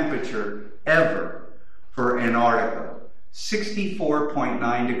highest temperature ever for Antarctica.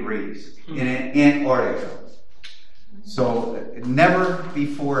 64.9 degrees in Antarctica. So never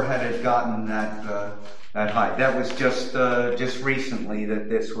before had it gotten that high. That was just recently that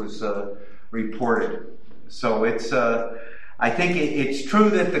this was reported. So it's I think it's true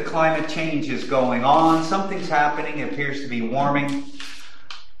that the climate change is going on. Something's happening. It appears to be warming.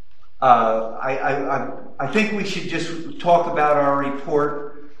 I think we should just talk about our report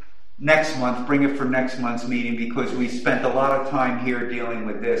next month, bring it for next month's meeting, because we spent a lot of time here dealing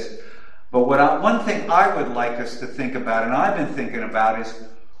with this. But one thing I would like us to think about, and I've been thinking about, is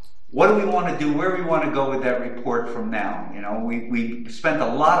what do we want to do, where we want to go with that report from now. You know, we spent a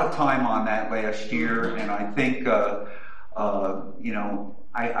lot of time on that last year, and I think you know,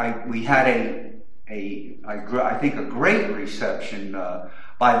 we had I think a great reception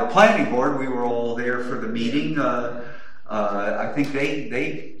by the planning board. We were all there for the meeting. I think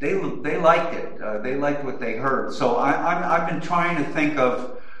they liked it. They liked what they heard. So I've been trying to think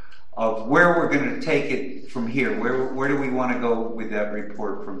of where we're going to take it from here. Where do we want to go with that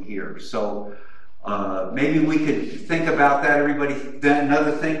report from here? So maybe we could think about that. Everybody,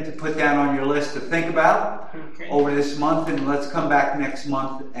 another thing to put down on your list to think about over this month, and let's come back next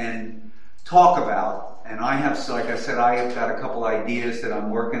month and talk about. And I have, like I said, I have got a couple ideas that I'm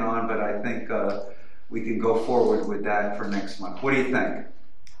working on, but I think we can go forward with that for next month. What do you think?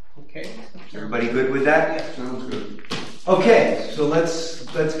 Okay. Everybody good with that? Yeah. Sounds good. Okay, so let's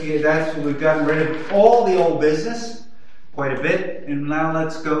get that. We've gotten rid of all the old business, quite a bit, and now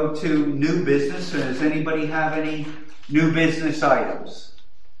let's go to new business. Does anybody have any new business items?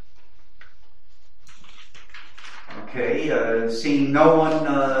 Okay, seeing no one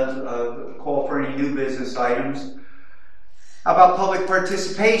call for any new business items. How about public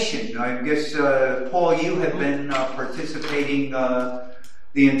participation? I guess, Paul, you have been participating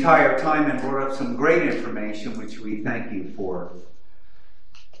the entire time and brought up some great information, which we thank you for.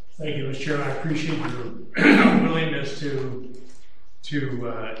 Thank you, Mr. Chairman. I appreciate your willingness to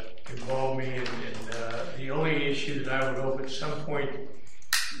to involve me, and the only issue that I would hope at some point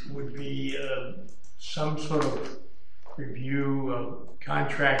would be some sort of review of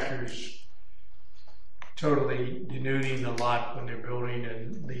contractors totally denuding the lot when they're building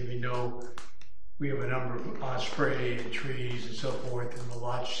and leaving we have a number of osprey and trees and so forth, and the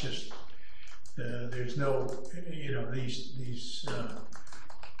lot's just, there's no, these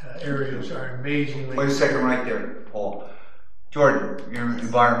areas are amazingly. Wait a second right there, Paul. Jordan, you're an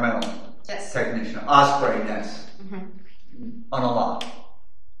environmental technician. Osprey nest on a lot.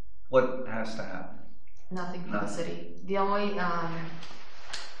 What has to happen? Nothing from the city. The only,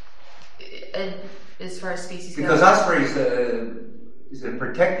 as far as species go. Because osprey is a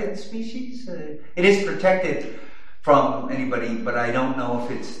protected species? It is protected from anybody, but I don't know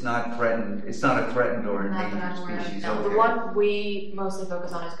if it's not threatened. It's not a threatened or endangered species. No, okay. the one we mostly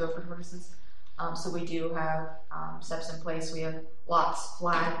focus on is gopher tortoises. So we do have steps in place. We have lots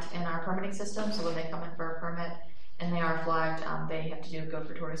flagged in our permitting system. So when they come in for a permit and they are flagged, they have to do a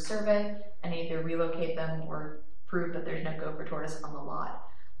gopher tortoise survey and either relocate them or prove that there's no gopher tortoise on the lot.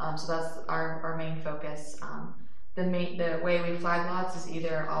 So that's our main focus. The way we flag lots is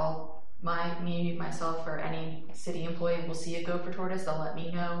either myself, or any city employee will see a gopher tortoise. They'll let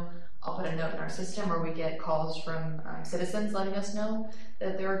me know. I'll put a note in our system, or we get calls from citizens letting us know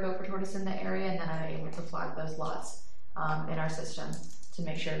that there are gopher tortoise in the area, and then I'm able to flag those lots in our system to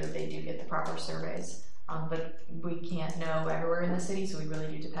make sure that they do get the proper surveys. But we can't know everywhere in the city, so we really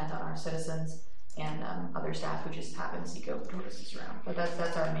do depend on our citizens and other staff who just happen to see gopher tortoises around. But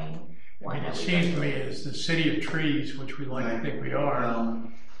that's our main one. It seems to me as the city of trees, which we like to think we are,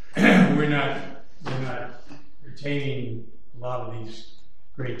 we're not retaining a lot of these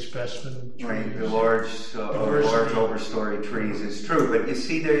great specimen trees. Right, the large overstory trees is true, but you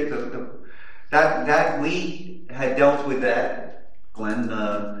see that we had dealt with that, Glenn,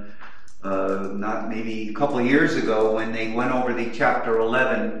 not maybe a couple of years ago when they went over the Chapter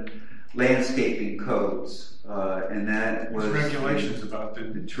 11 landscaping codes, and that was regulations about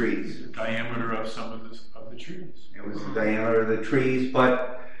the trees, the diameter of some of the trees. It was the diameter of the trees,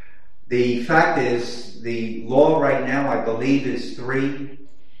 but the fact is, the law right now, I believe, is 3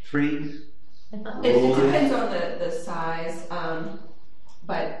 trees. It depends on the size,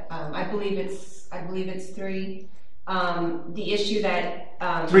 but I believe it's 3. The issue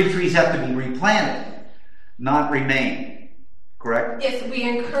that 3 trees have to be replanted, not remain. Correct? Yes, we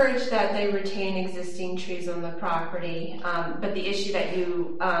encourage that they retain existing trees on the property, but the issue that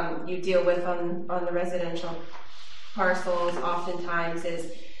you deal with on the residential parcels oftentimes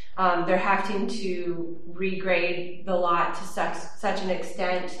is they're having to regrade the lot to such an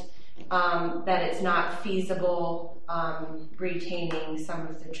extent that it's not feasible retaining some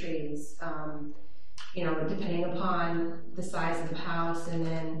of the trees. Depending upon the size of the house and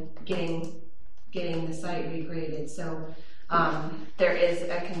then getting the site regraded. So there is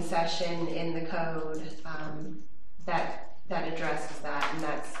a concession in the code that addresses that, and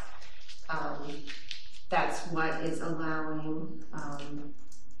that's what is allowing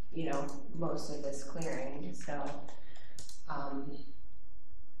most of this clearing. So,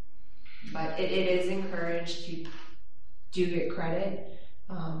 but it is encouraged. You do get credit,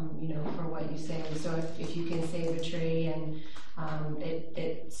 for what you save. So if you can save a tree, and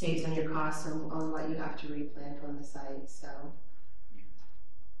it saves on your costs on what you have to replant on the site. So.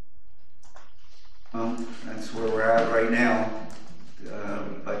 That's where we're at right now.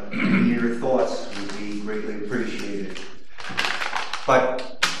 But your thoughts would be greatly appreciated.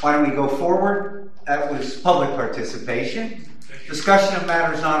 But why don't we go forward? That was public participation. Discussion of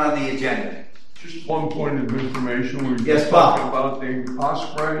matters not on the agenda. Just one point of information. We were Yes, just Bob. talking about the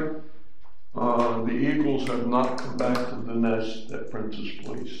osprey. The eagles have not come back to the nest at Princess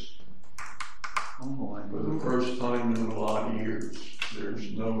Place. Oh, For the first time in a lot of years,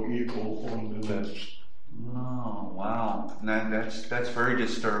 there's no eagle on the nest. Oh, wow. Now, that's very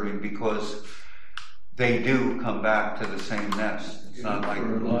disturbing because they do come back to the same nest. It's not like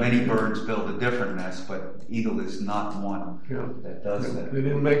many birds build a different nest, but eagle is not one that does that. They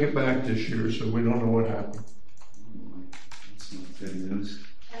didn't make it back this year, so we don't know what happened. That's not good news.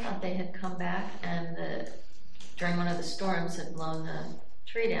 I thought they had come back and during one of the storms had blown the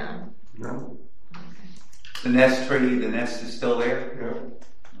tree down. No. The nest is still there?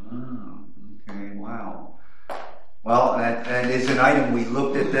 Yeah. Oh, okay, wow. Well, that is an item. We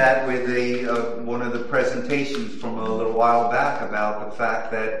looked at that with one of the presentations from a little while back about the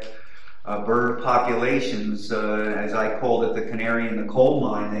fact that bird populations, as I called it, the canary in the coal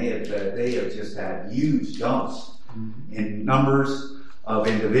mine, they have just had huge jumps in numbers of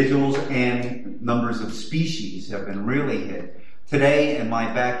individuals, and numbers of species have been really hit. Today in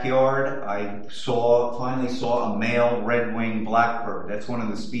my backyard, I finally saw a male red-winged blackbird. That's one of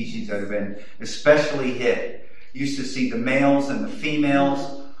the species that have been especially hit. Used to see the males and the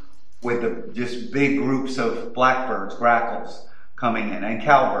females with just big groups of blackbirds, grackles coming in, and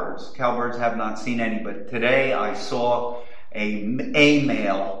cowbirds. Cowbirds have not seen any, but today I saw a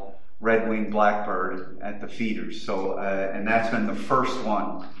male red-winged blackbird at the feeders. So, and that's been the first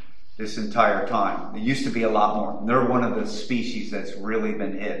one this entire time. There used to be a lot more. They're one of the species that's really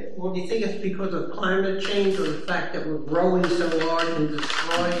been hit. Well, do you think it's because of climate change or the fact that we're growing so large and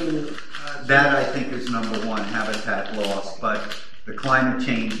destroying? That I think is number one, habitat loss. But the climate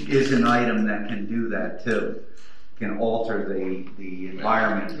change is an item that can do that too. Can alter the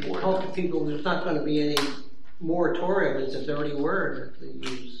environment for Talk to it. people. There's not going to be any moratorium. It's a dirty word that they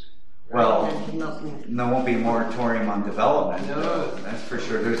use. Well, there won't be a moratorium on development. No. That's for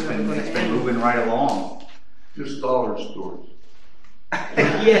sure. It's been moving right along. Just dollar stores.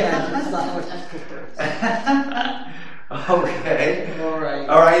 Yeah, that's not what that's Okay. All right.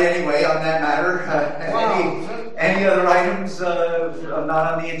 All right. Anyway, on that matter, Wow. any other items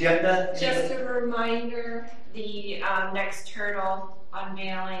not on the agenda? Just a reminder, the next turtle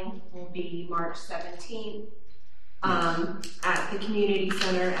unveiling will be March 17th at the community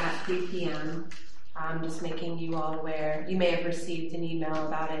center at 3 p.m. Just making you all aware. You may have received an email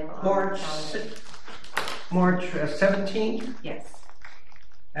about it. March 17th Yes.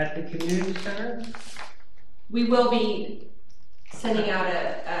 at the community center. We will be sending out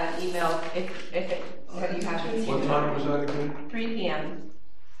an email if you haven't seen What it. time was that again? 3 p.m.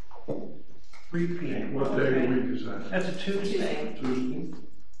 3 p.m. What day of the week is that? That's a Tuesday. Tuesday?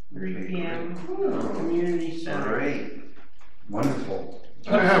 3 p.m. Community All center. right. Wonderful.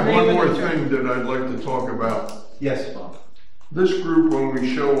 I have one more thing that I'd like to talk about. Yes, Bob. This group, when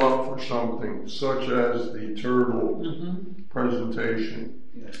we show up for something, such as the turtle presentation,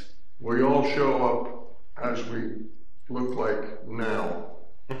 Yes. we all show up as we look like now.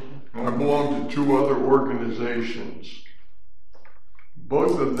 I belong to two other organizations.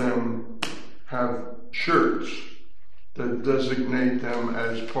 Both of them have shirts that designate them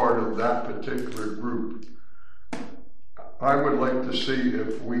as part of that particular group. I would like to see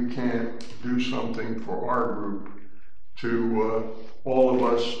if we can't do something for our group to all of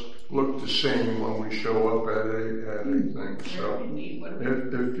us look the same when we show up at a thing. So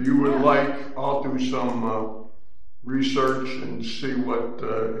if you would like, I'll do some research and see what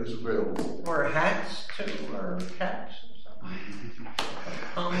is available. Or hats too, or caps or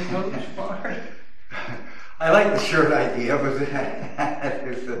something. Coach bar. I like the shirt idea, but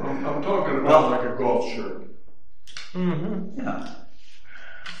I'm talking about like a golf shirt. Yeah.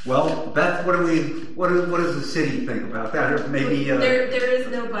 Well, Beth, what does the city think about that? Or maybe There is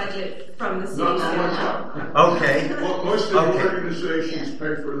no budget from the city. Okay. Most of the organizations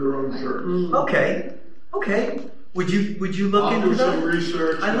pay for their own shirts. Okay. Would you look into do that? some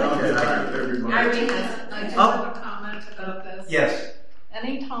research. I like and I'll get that. back to everybody. I just have a comment about this. Yes.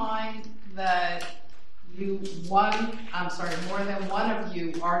 Anytime that more than one of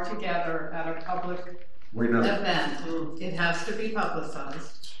you are together at a public event, it has to be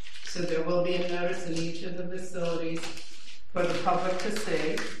publicized. So there will be a notice in each of the facilities for the public to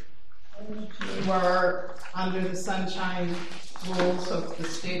see. You are under the sunshine rules of the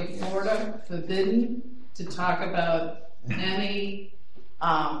state of Florida, forbidden to talk about any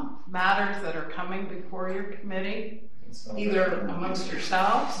matters that are coming before your committee, either amongst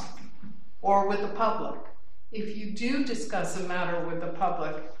yourselves or with the public. If you do discuss a matter with the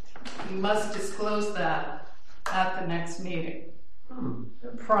public, you must disclose that at the next meeting,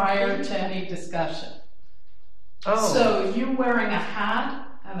 prior to any discussion. So you wearing a hat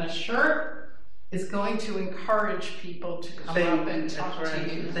and a shirt is going to encourage people to come up and talk to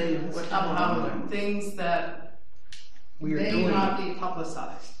you about things that may not be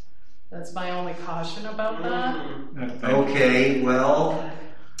publicized. That's my only caution about that. Okay, well,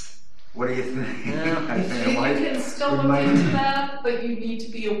 what do you think? You can still look into that, but you need to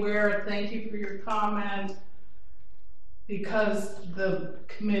be aware. Thank you for your comment, because the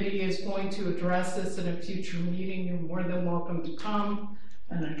committee is going to address this in a future meeting. You're more than welcome to come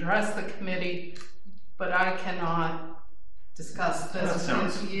and address the committee, but I cannot discuss this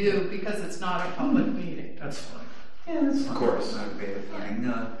with you because it's not a public meeting. That's fine. Yeah, that's Of course, not a bad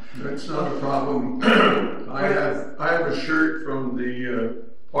thing. That's not a problem. I have a shirt from the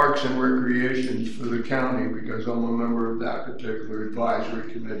Parks and Recreations for the county because I'm a member of that particular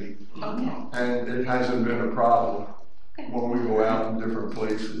advisory committee. Okay. And it hasn't been a problem when we go out in different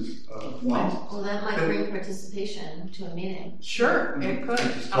places. Well, that might bring participation to a meeting. Sure, it could.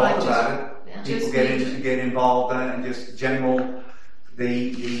 Just talk about it. Yeah. People get involved and just general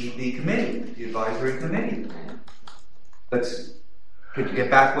the committee, the advisory committee. Could you get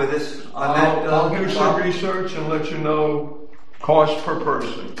back with us on that? I'll do some Bob? research and let you know cost per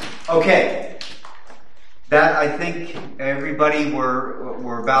person. Okay. That, I think, everybody,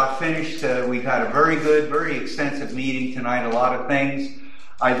 we're about finished. We've had a very good, very extensive meeting tonight, a lot of things.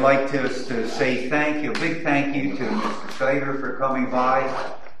 I'd like to say thank you, a big thank you to Mr. Slater for coming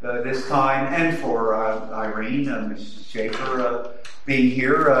by this time, and for Irene, Ms. Schaefer, being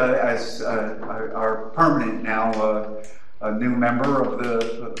here as our permanent now a new member of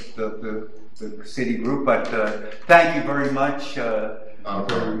the city group. But thank you very much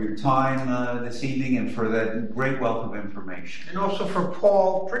for your time this evening and for that great wealth of information. And also for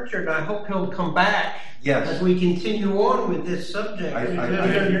Paul Pritchard, I hope he'll come back. Yes. As we continue on with this subject.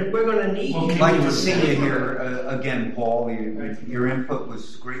 We're going to need I'd you. like to see you here again, Paul. Your input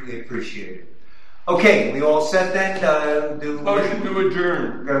was greatly appreciated. Okay, we all set then? Motion to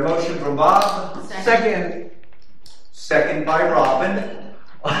adjourn. Got a motion from Bob? Second. Second by Robin.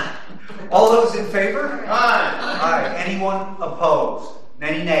 All those in favor? Aye. Anyone opposed?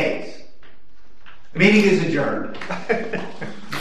 Any nays? The meeting is adjourned.